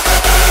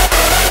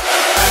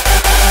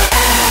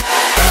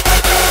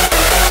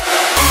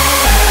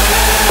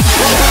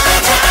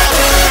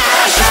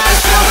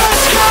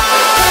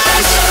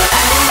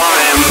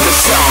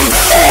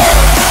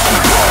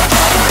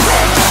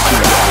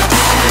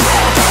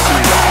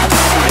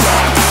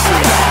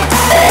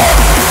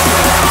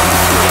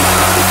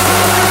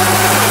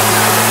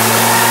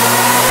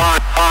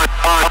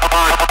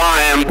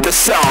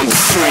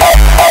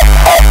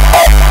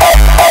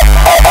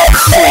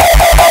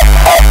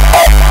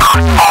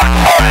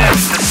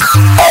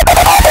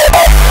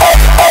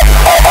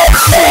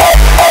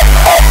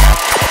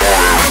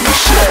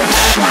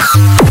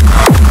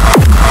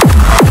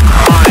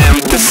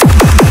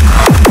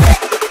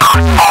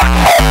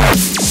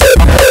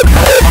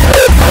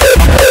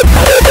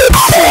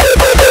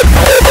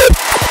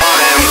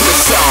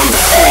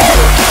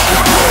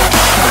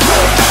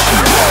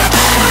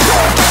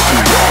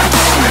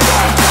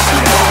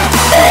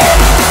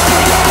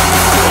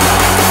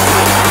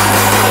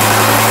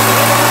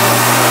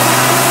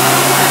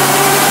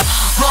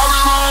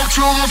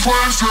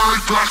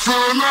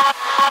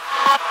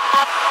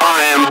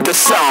 I am the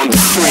sound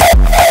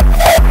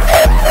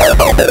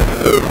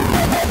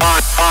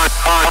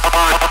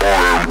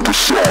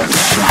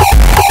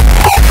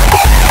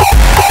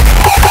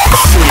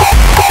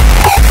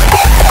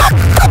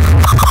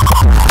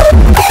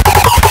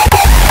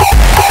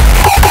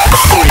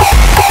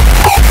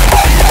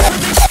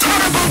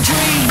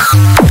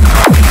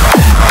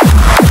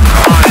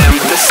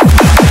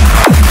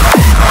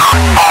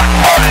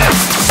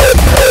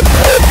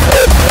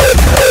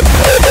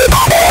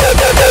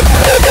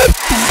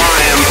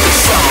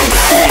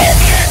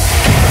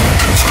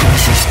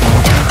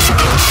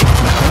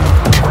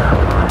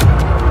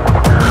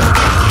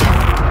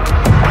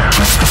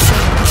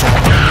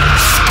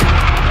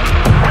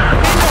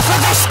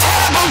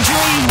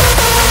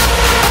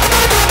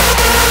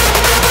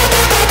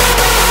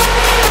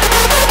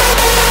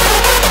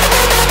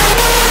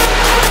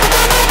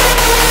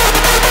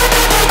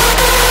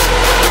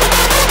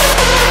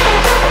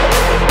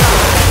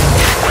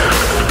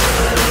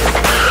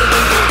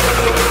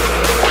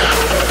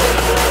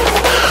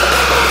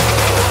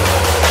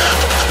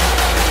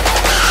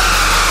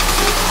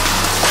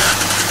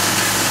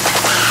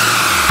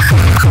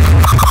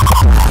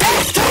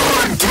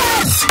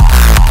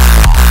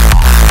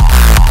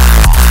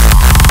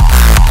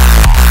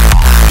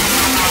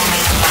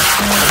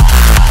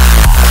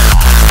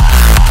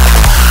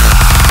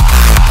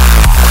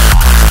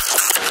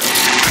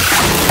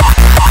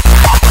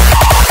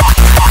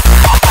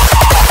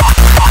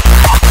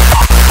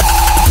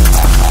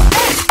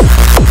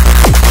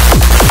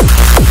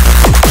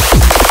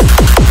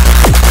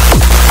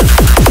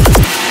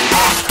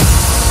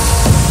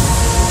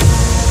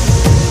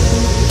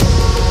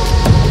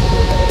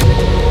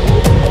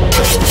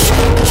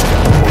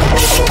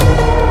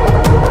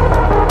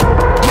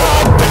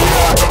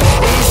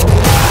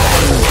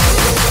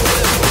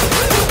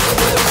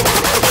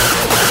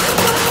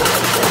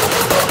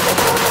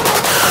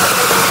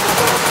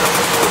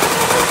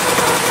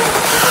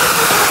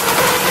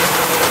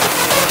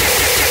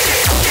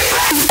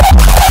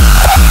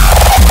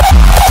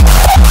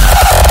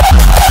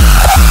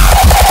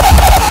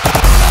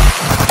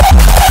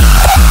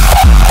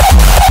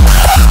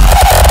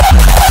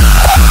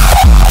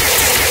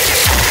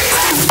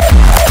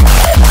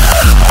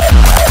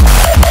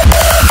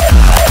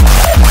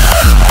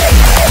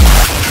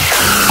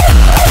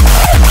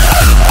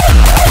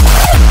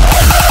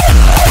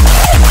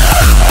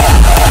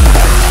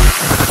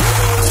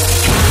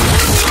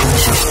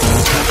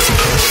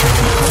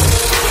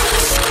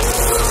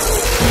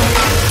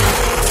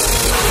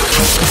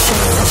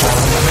Enough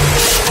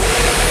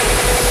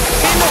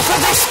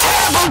of this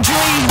terrible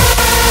dream.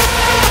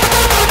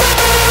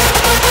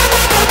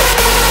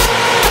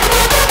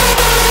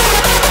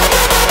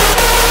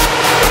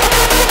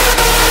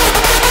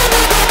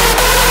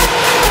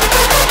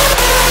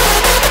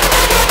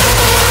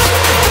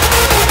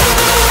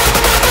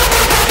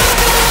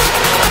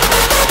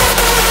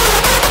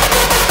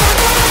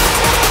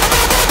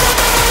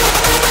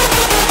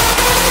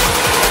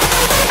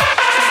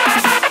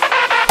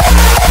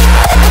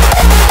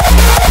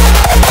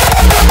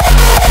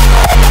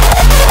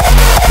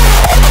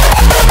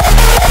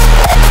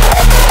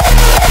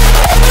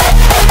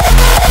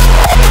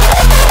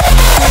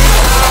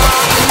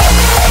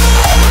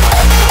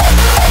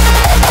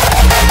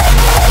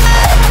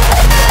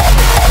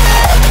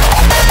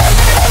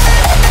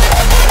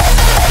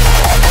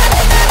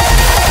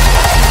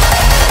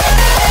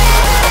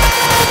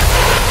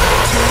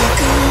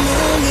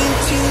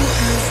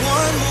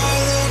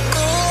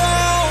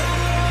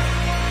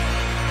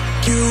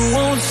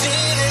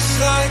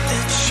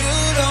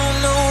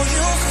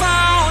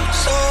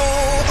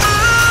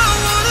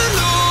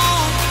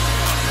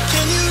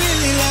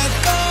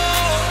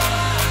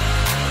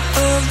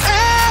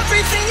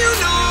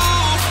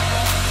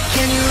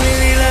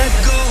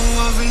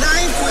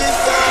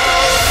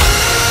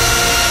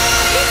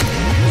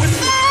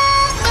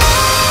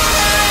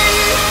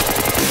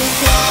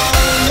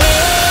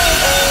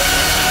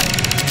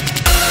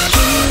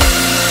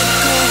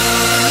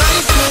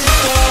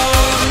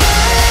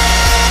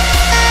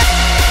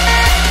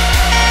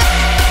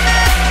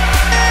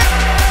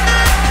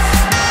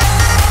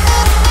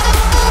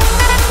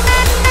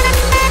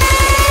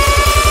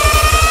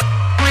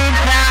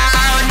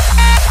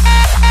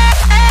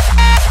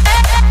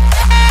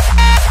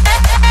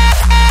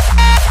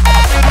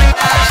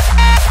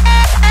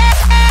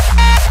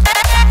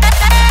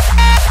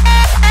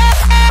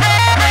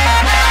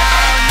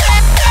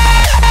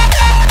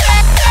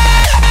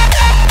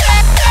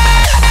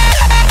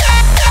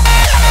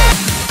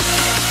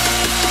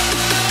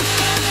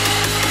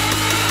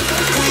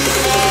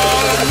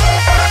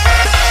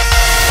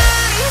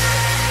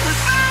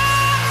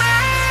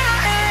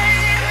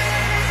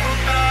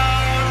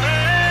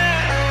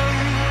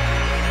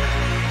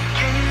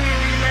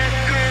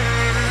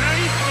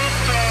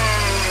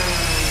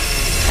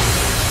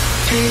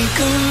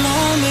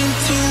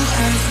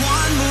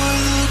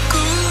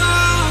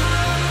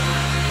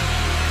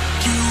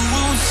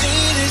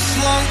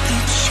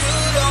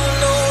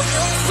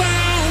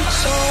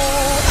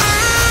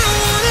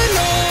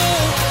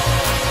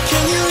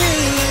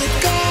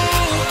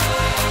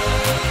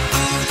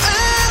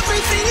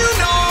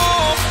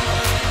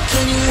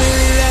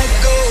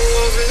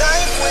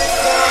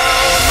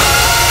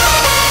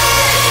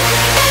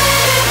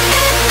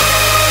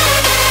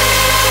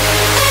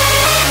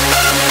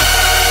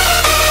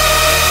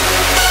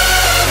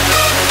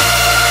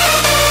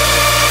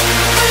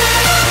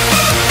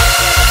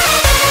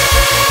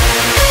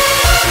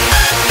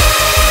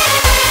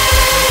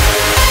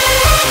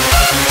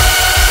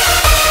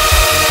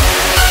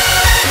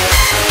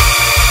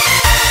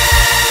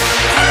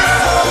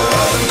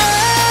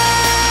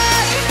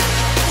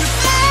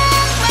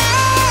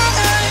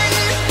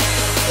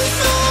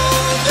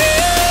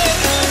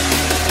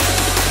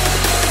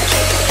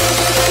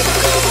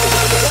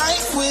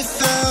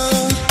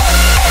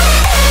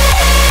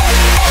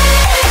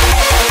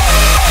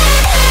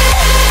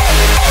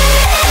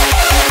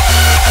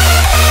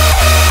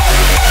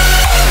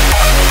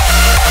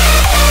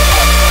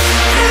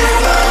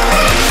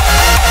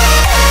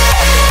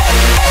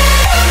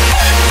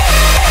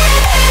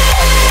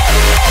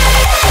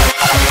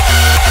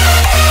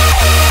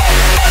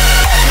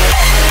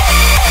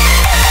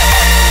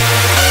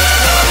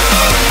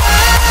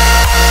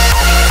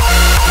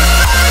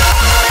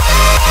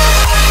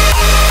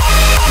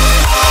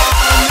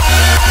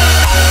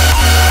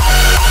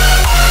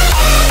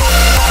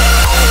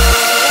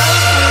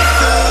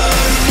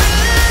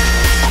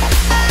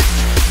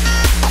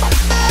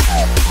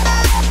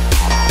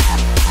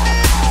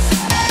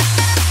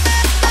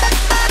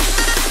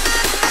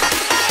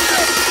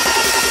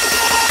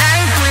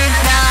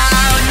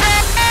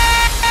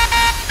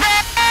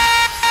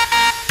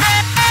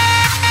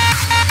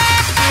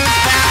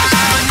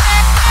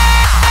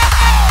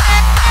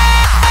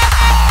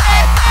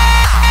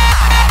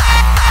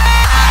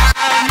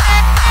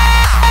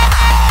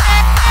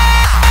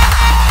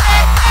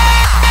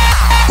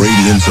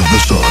 Radiance of the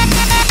sun.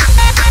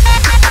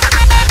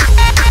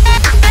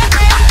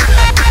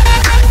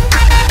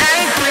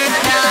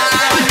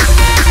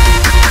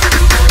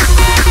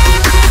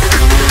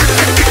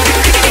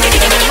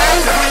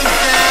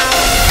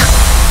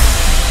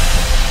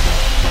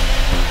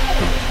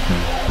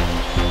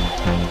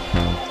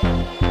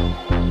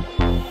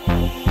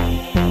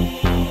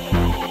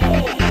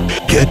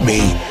 Get me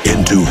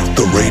into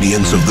the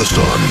radiance of the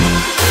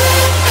sun.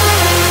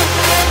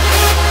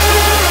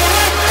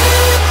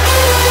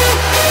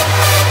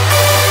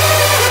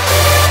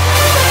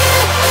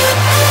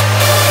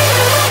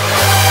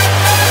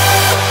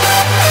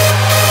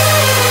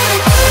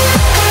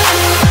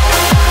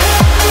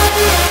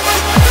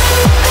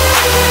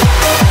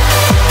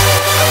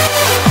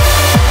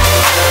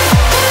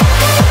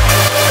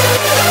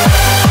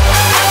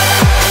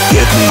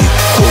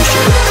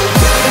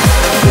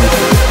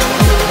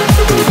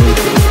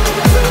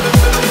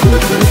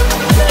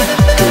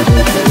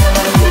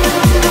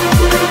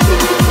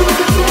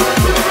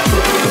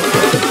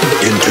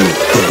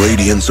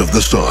 radiance of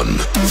the sun.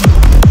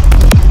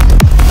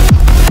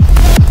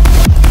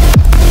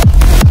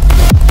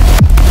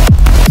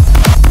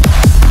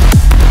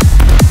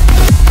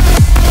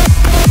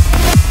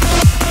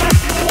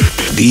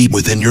 Deep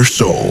within your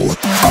soul.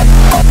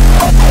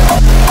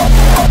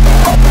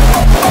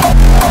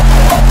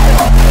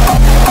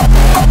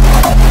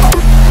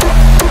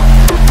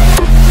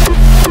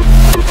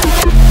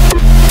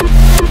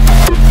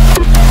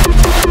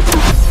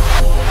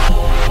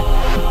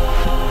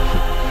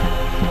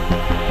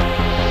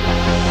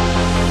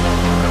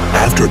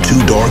 After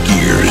 2 dark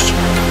years,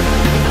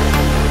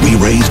 we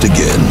raised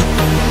again,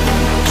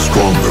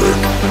 stronger.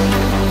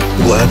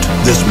 Let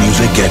this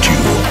music get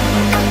you.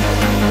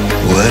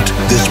 Let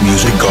this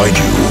music guide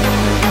you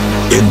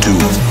into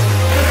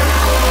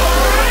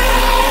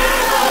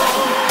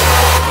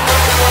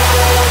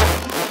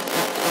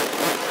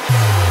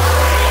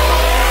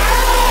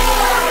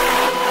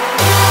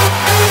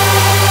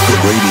the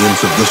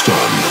radiance of the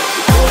sun.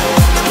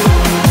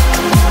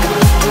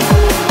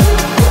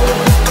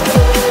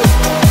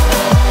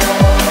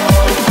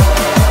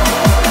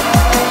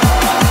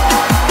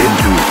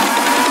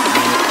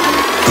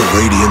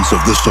 Radiance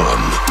of the sun.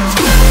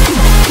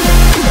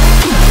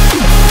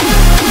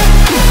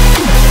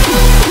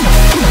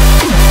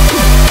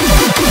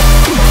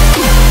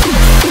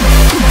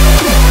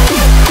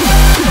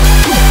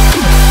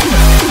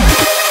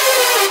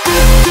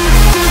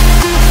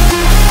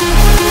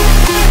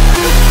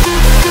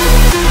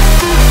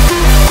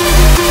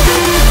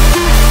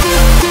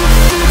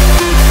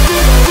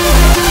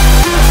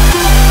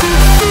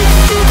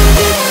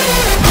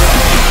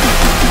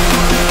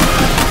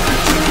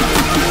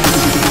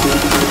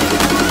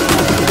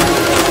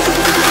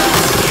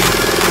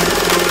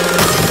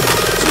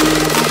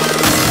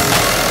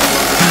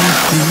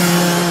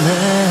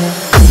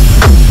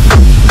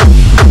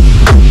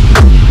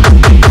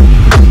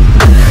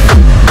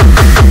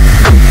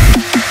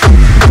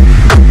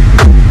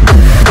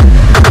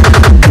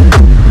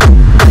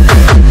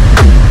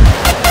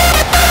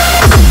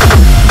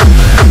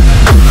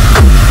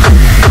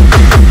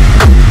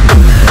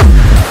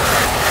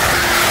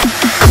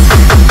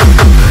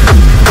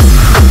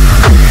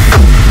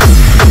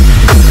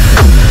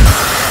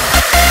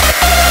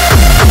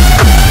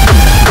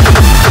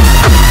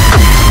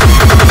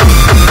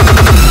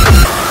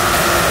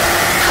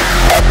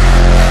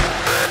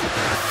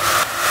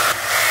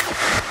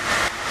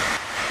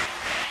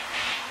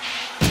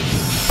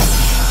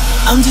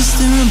 I'm just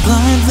staring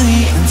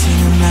blindly into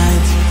the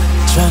night,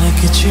 trying to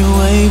get your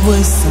way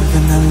with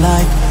something I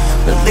like.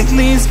 But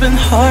lately it's been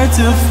hard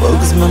to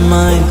focus my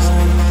mind.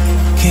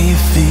 Can you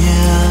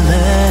feel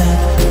it?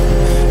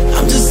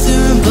 I'm just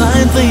staring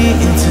blindly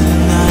into the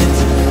night,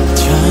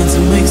 trying to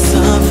make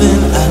something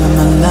out of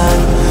my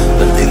life.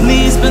 But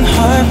lately it's been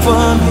hard for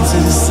me to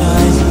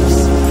decide.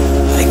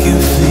 I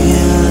can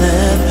feel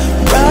it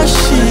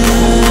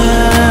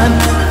rushing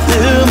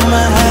through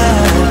my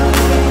head.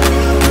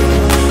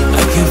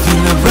 I can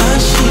feel it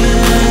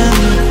rushing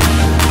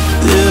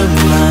through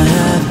my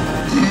head.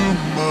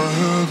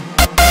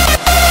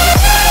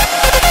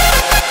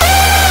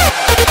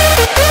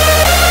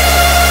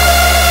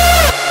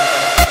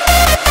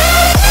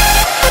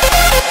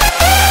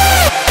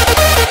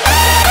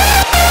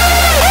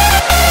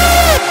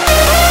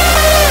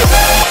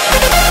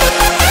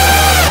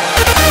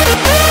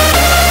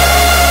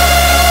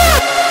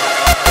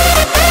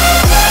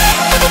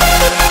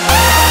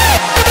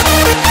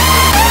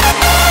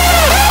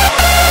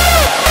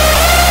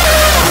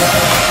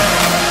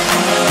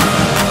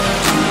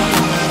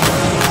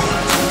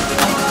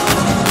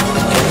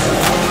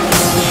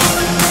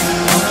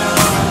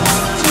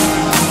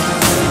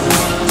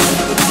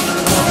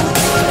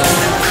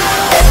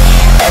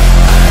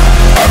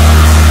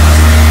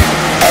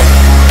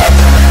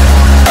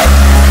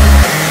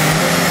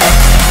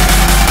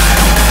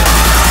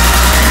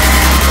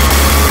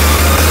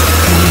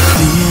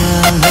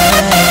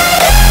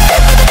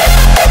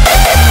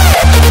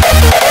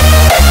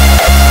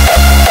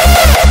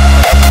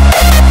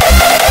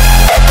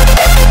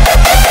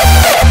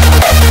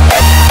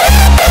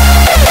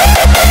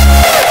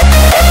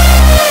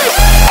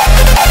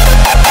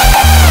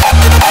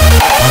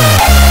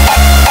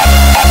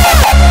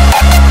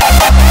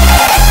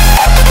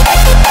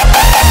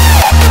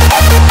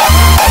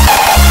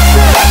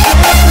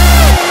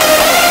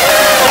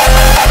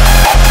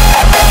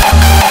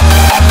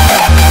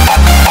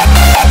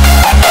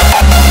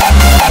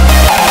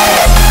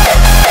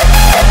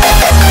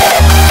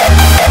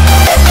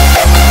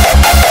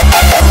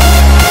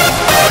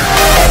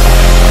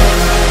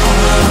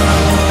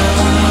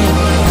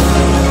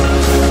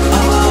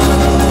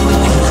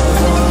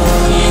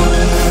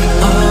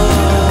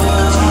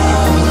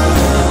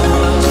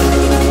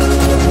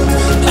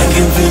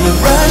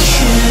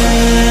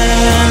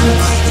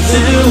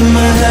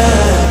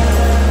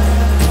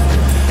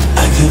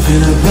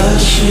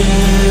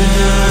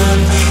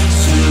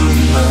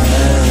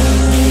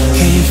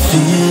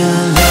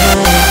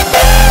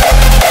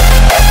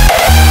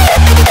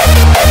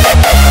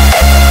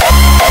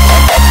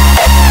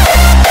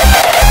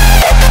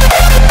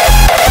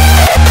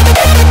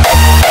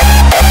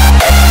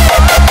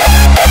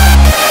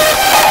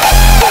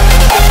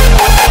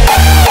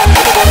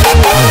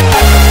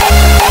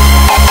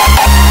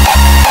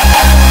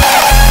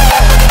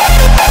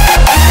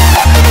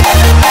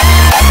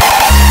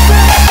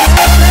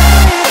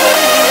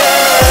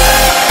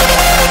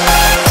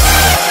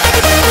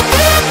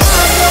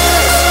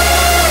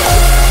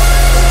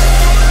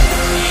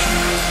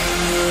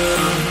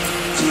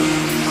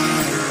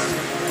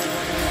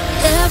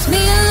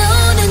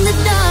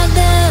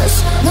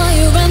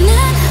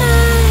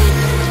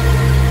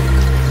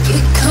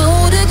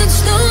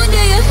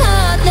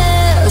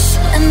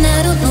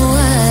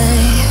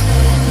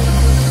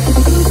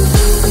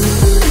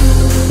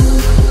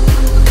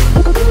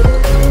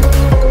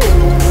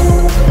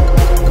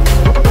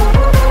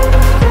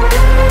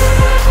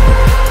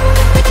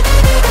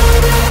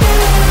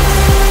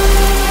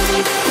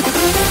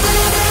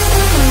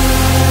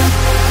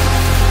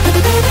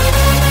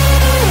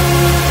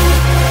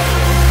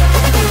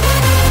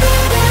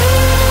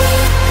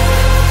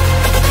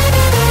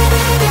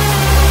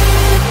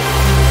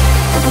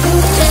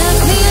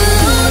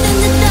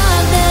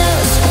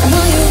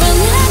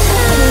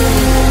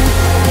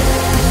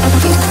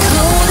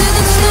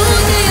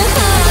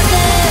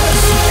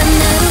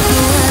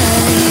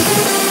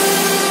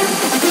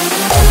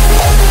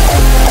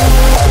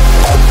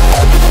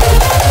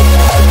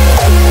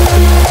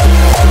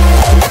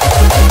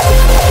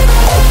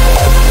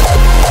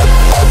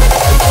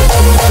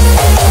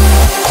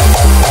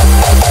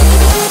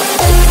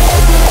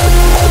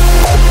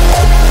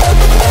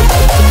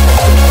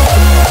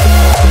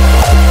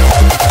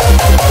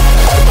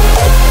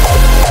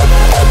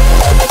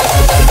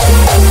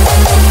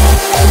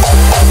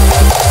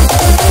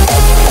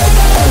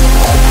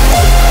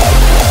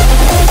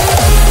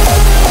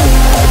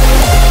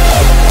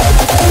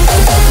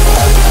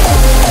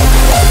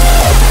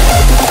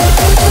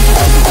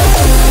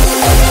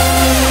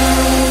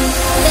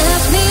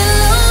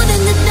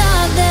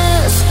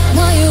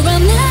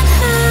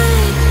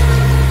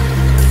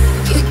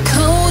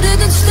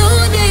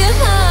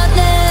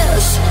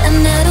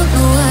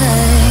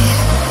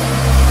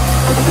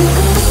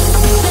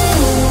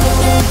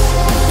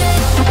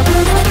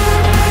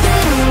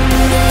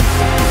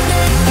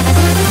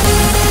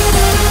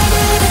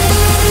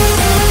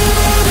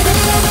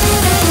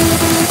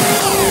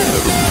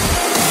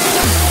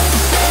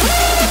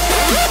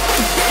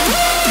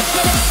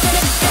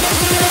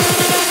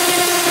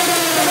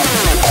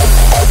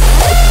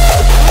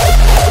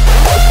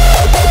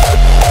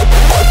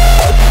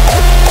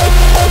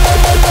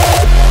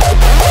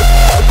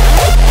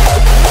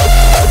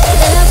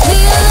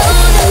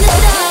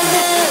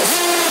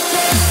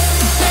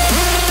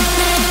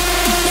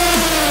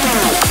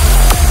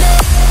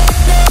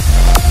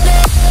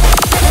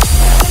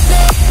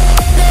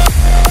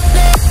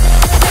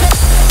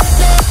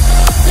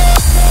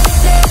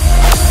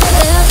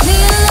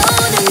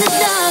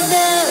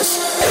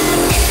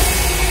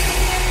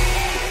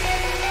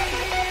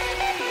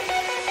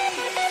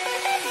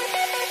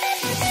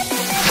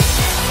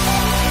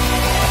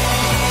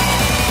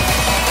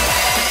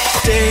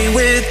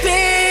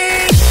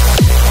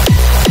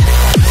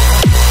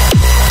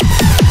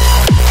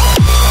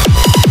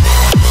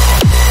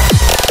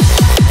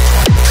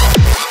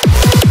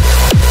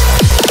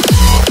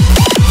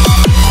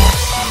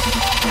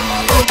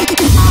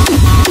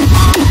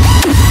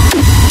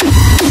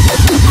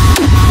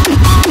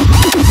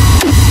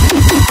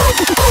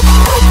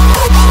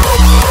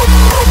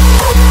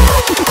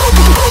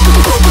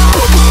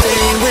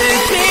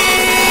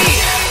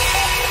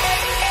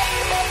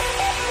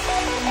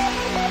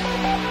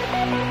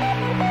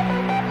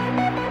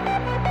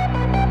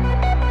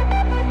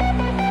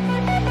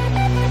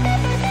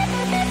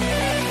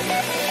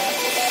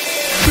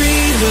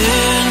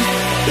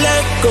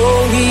 go,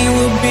 we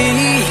will be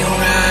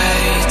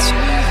alright.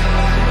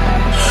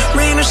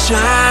 Rain or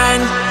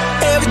shine,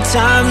 every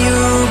time you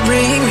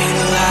bring me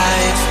to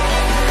life.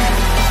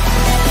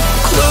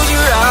 Close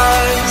your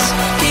eyes,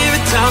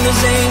 every time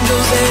there's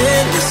angels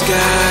in the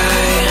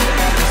sky.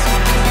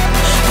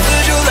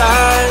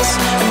 Visualize,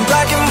 in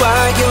black and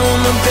white, you're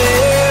my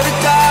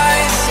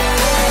paradise.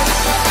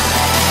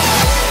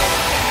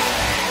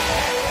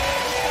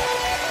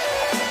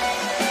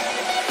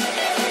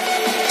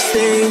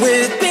 Stay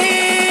with me.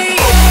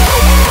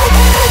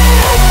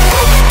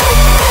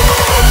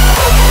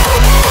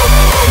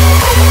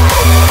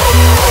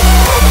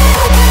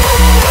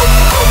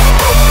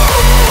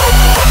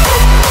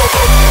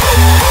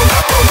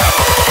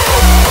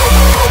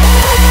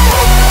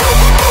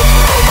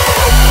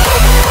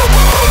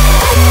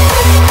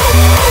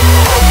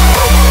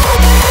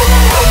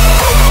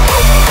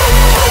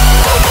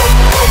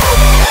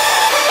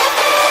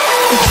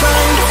 I'm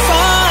trying to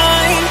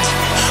find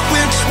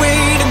which way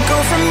to go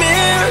from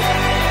here.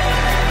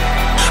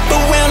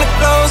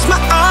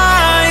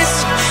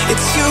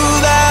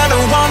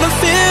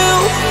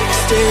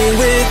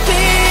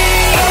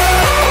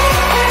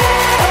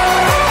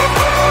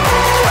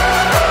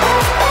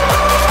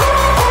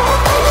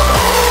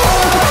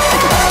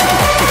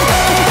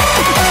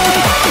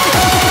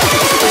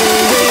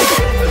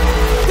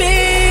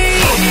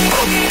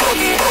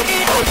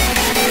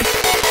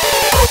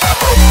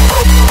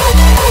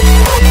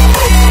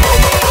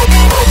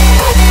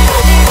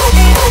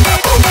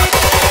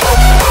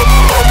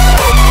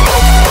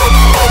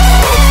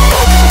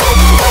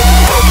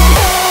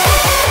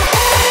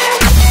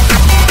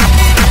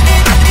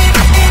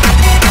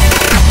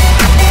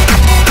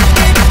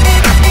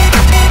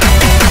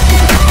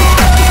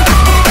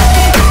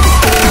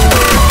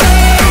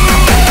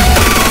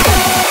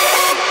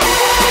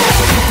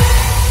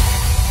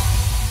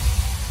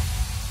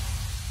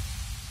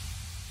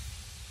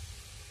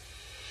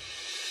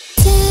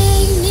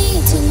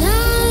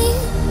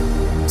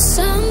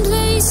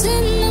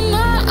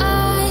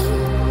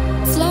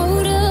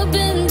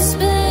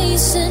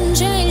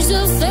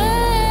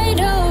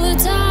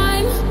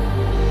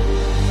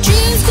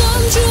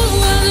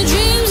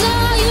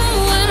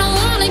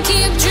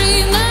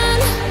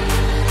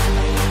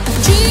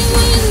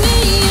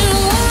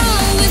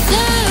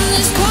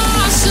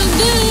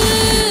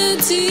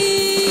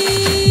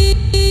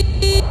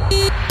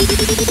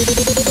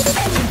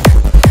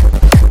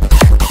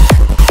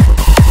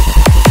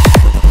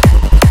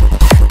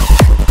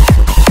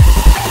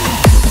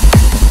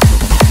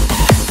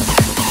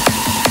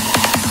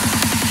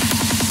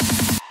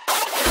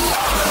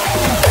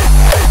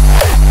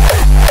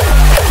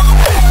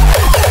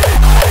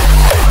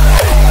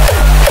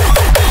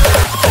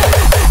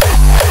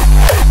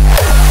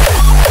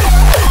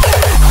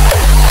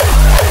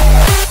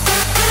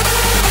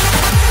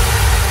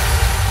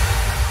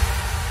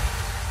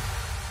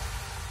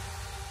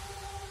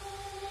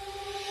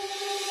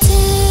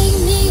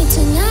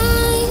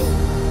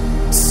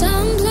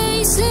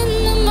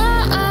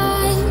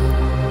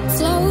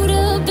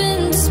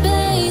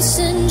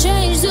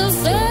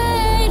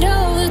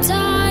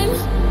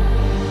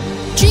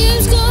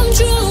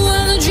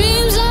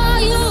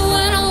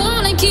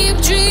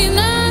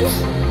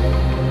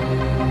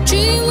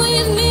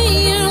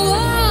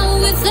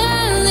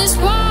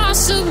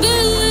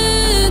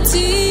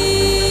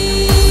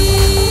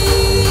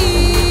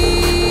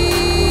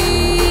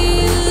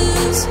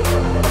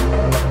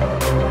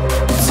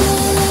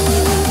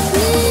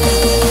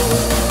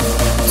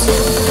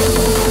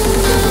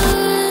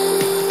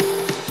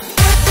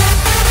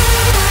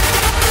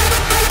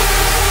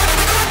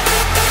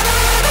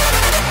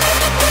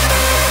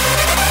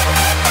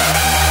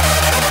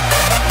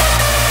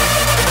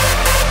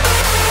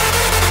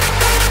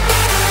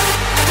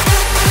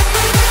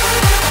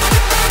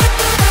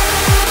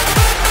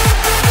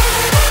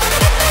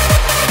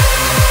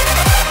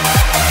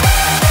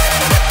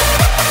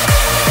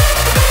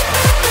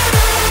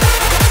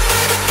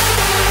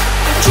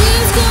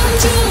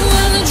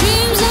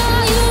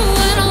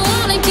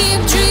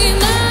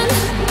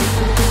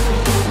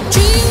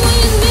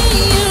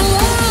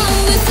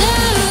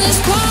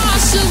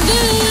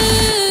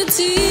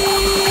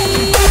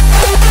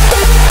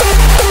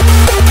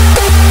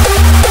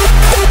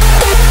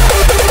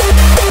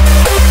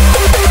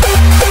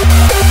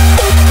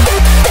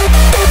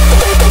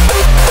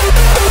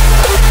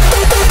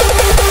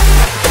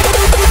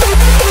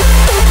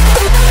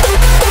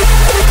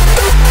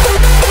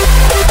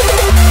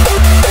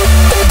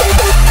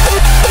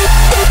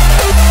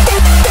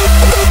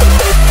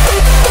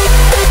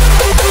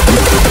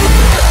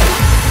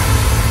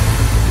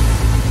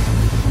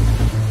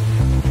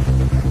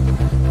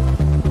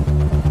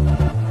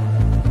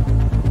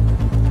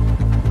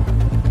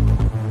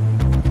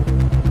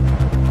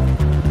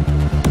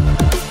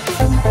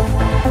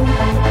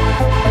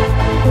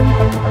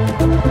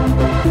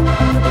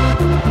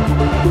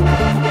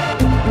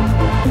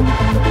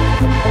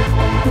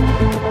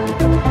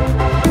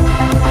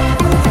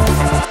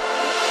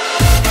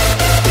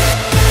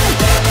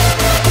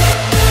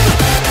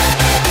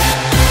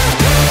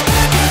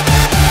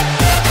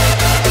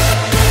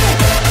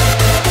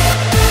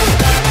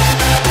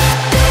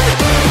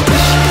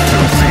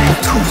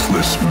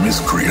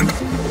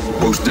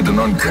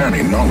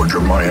 uncanny knowledge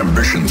of my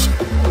ambitions,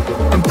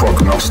 and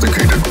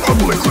prognosticated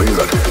publicly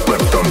that,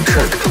 left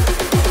unchecked,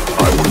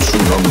 I would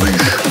soon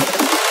unleash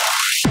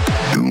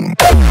doom.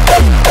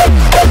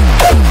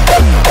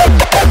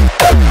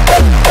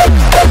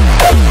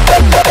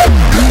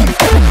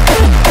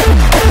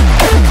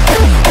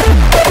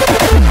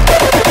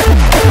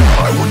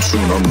 I would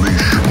soon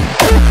unleash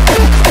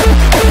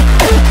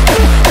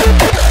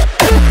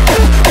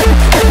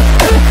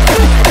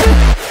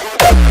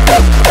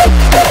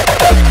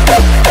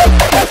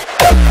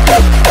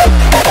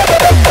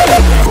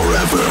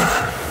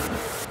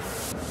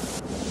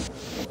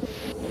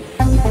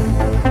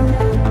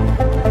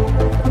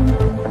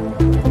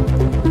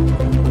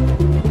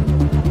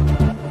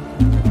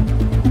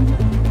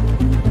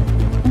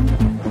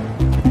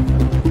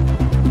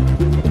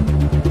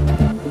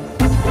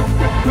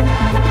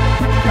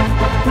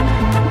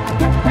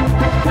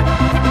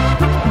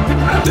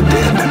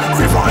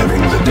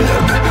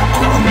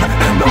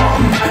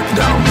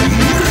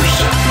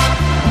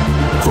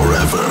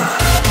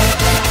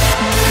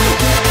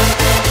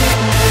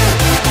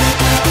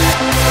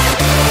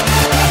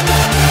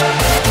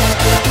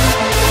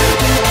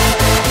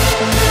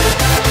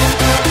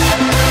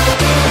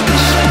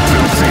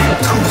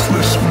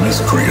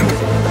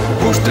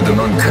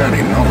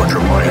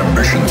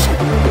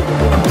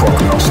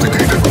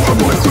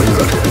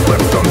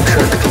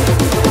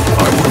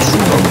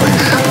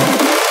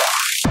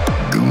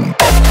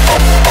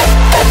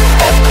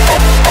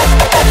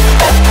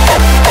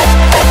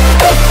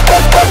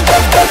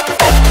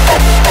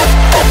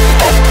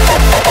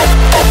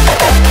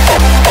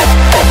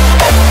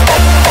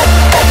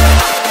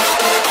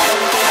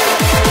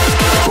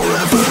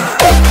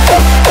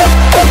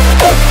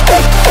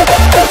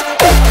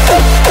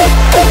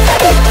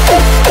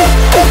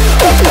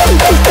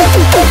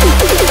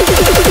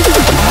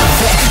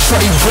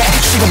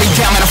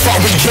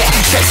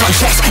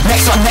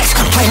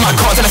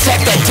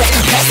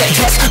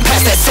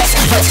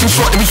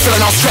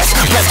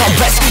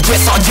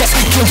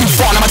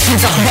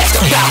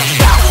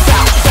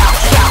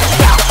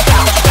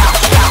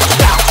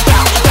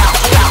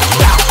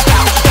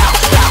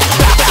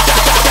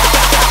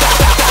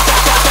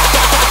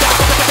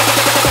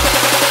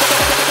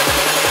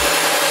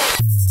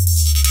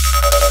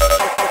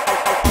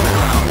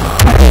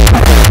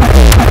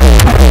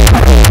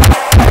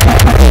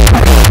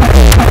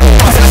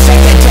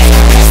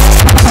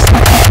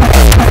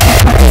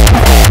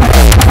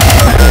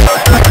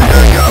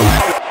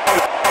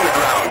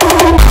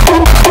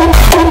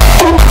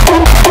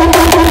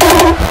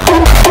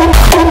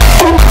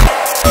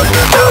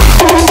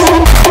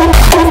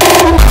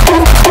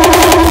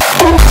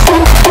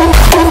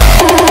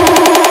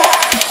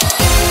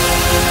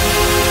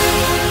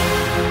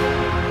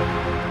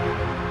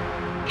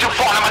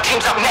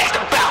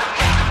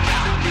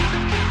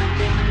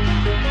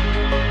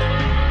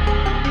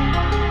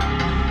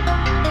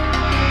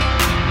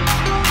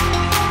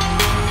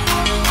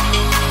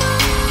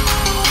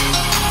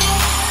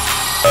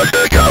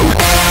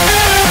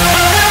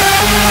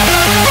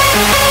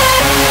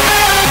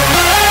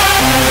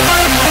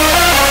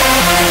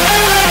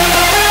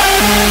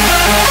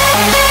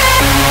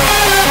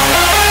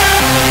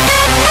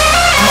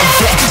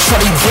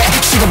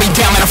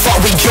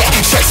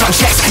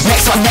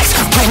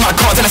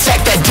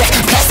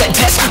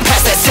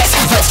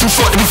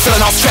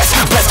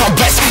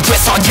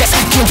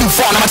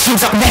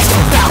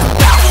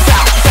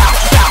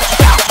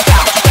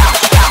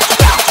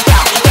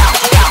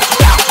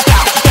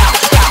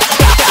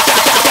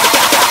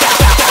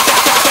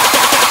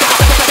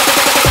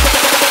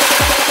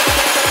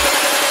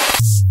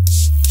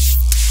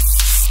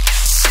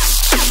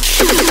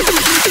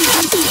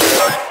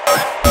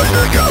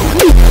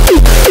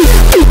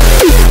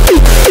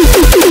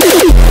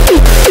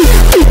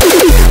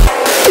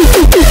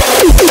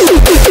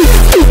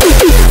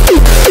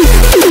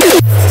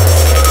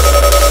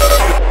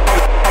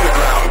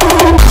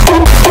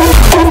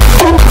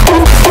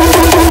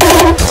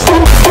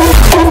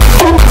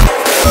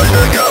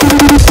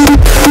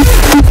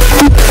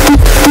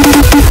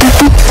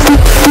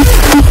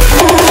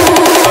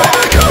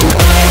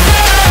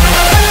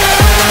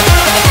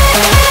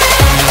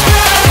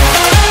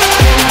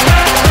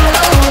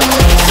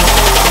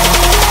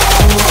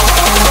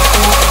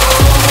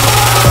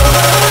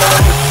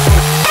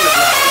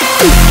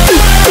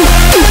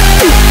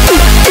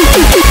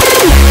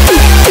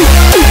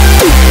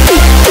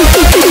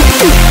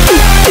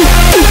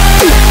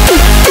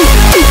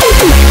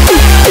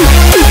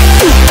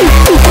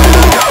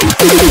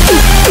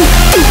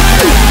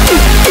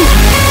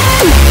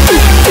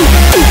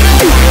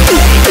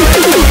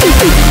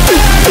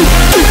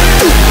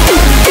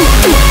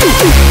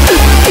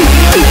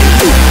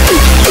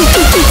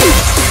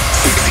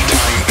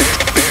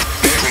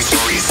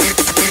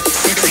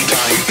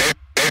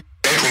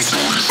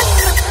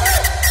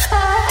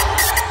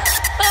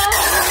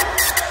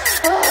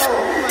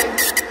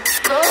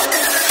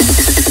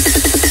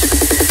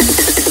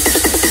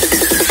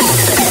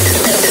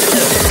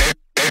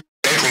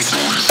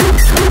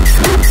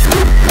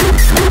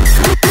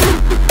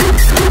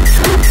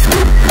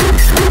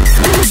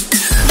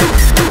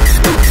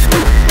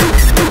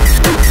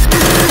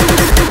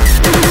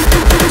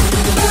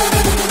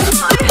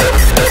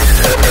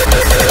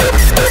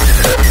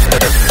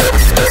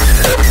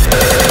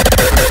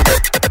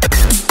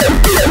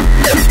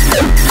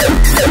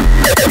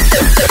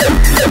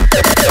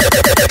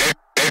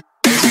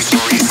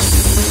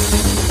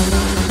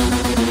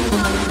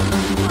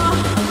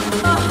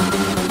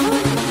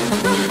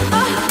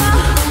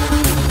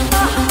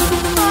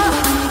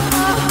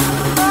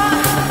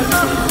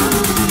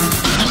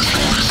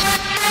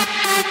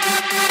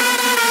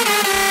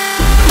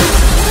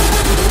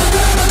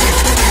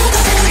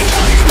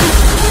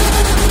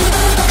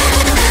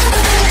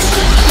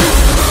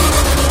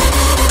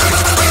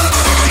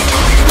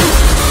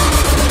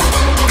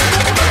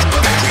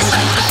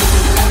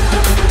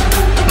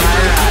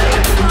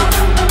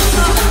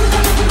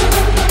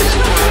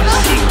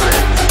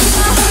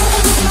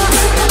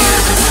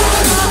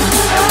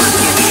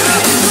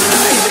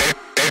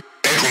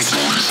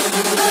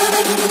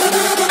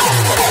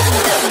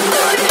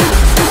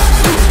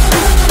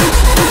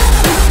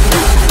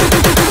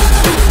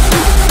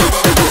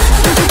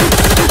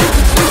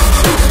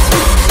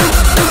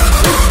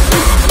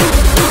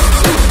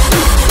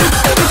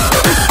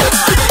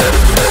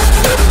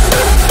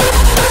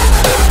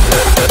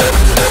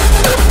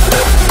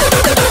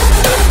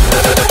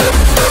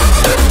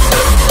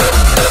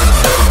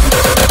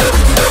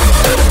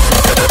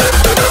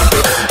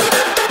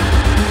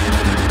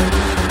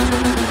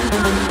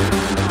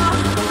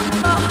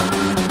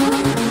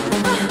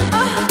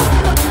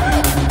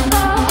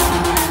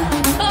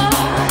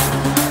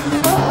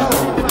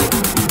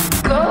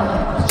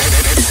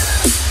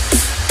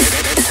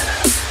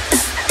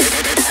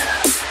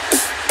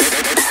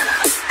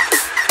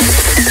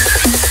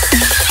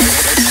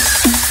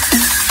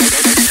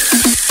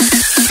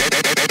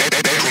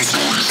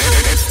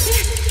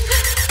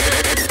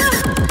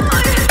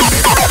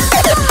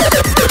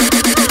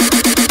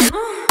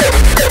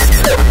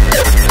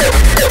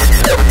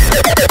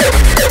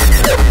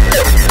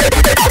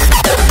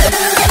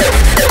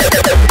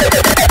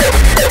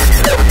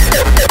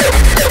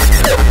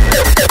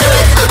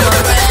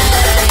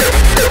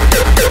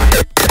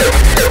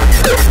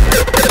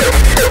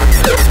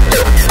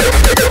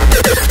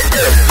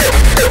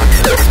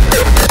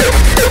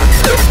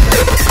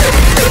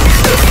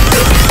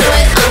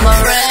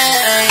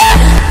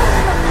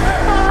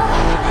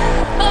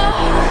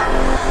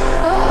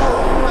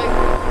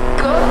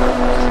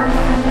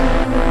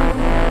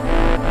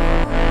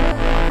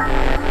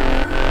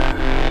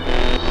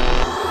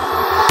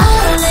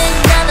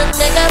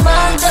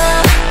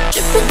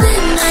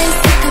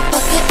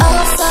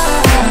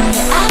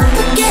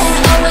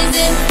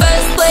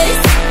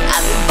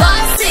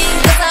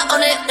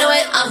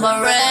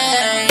for real.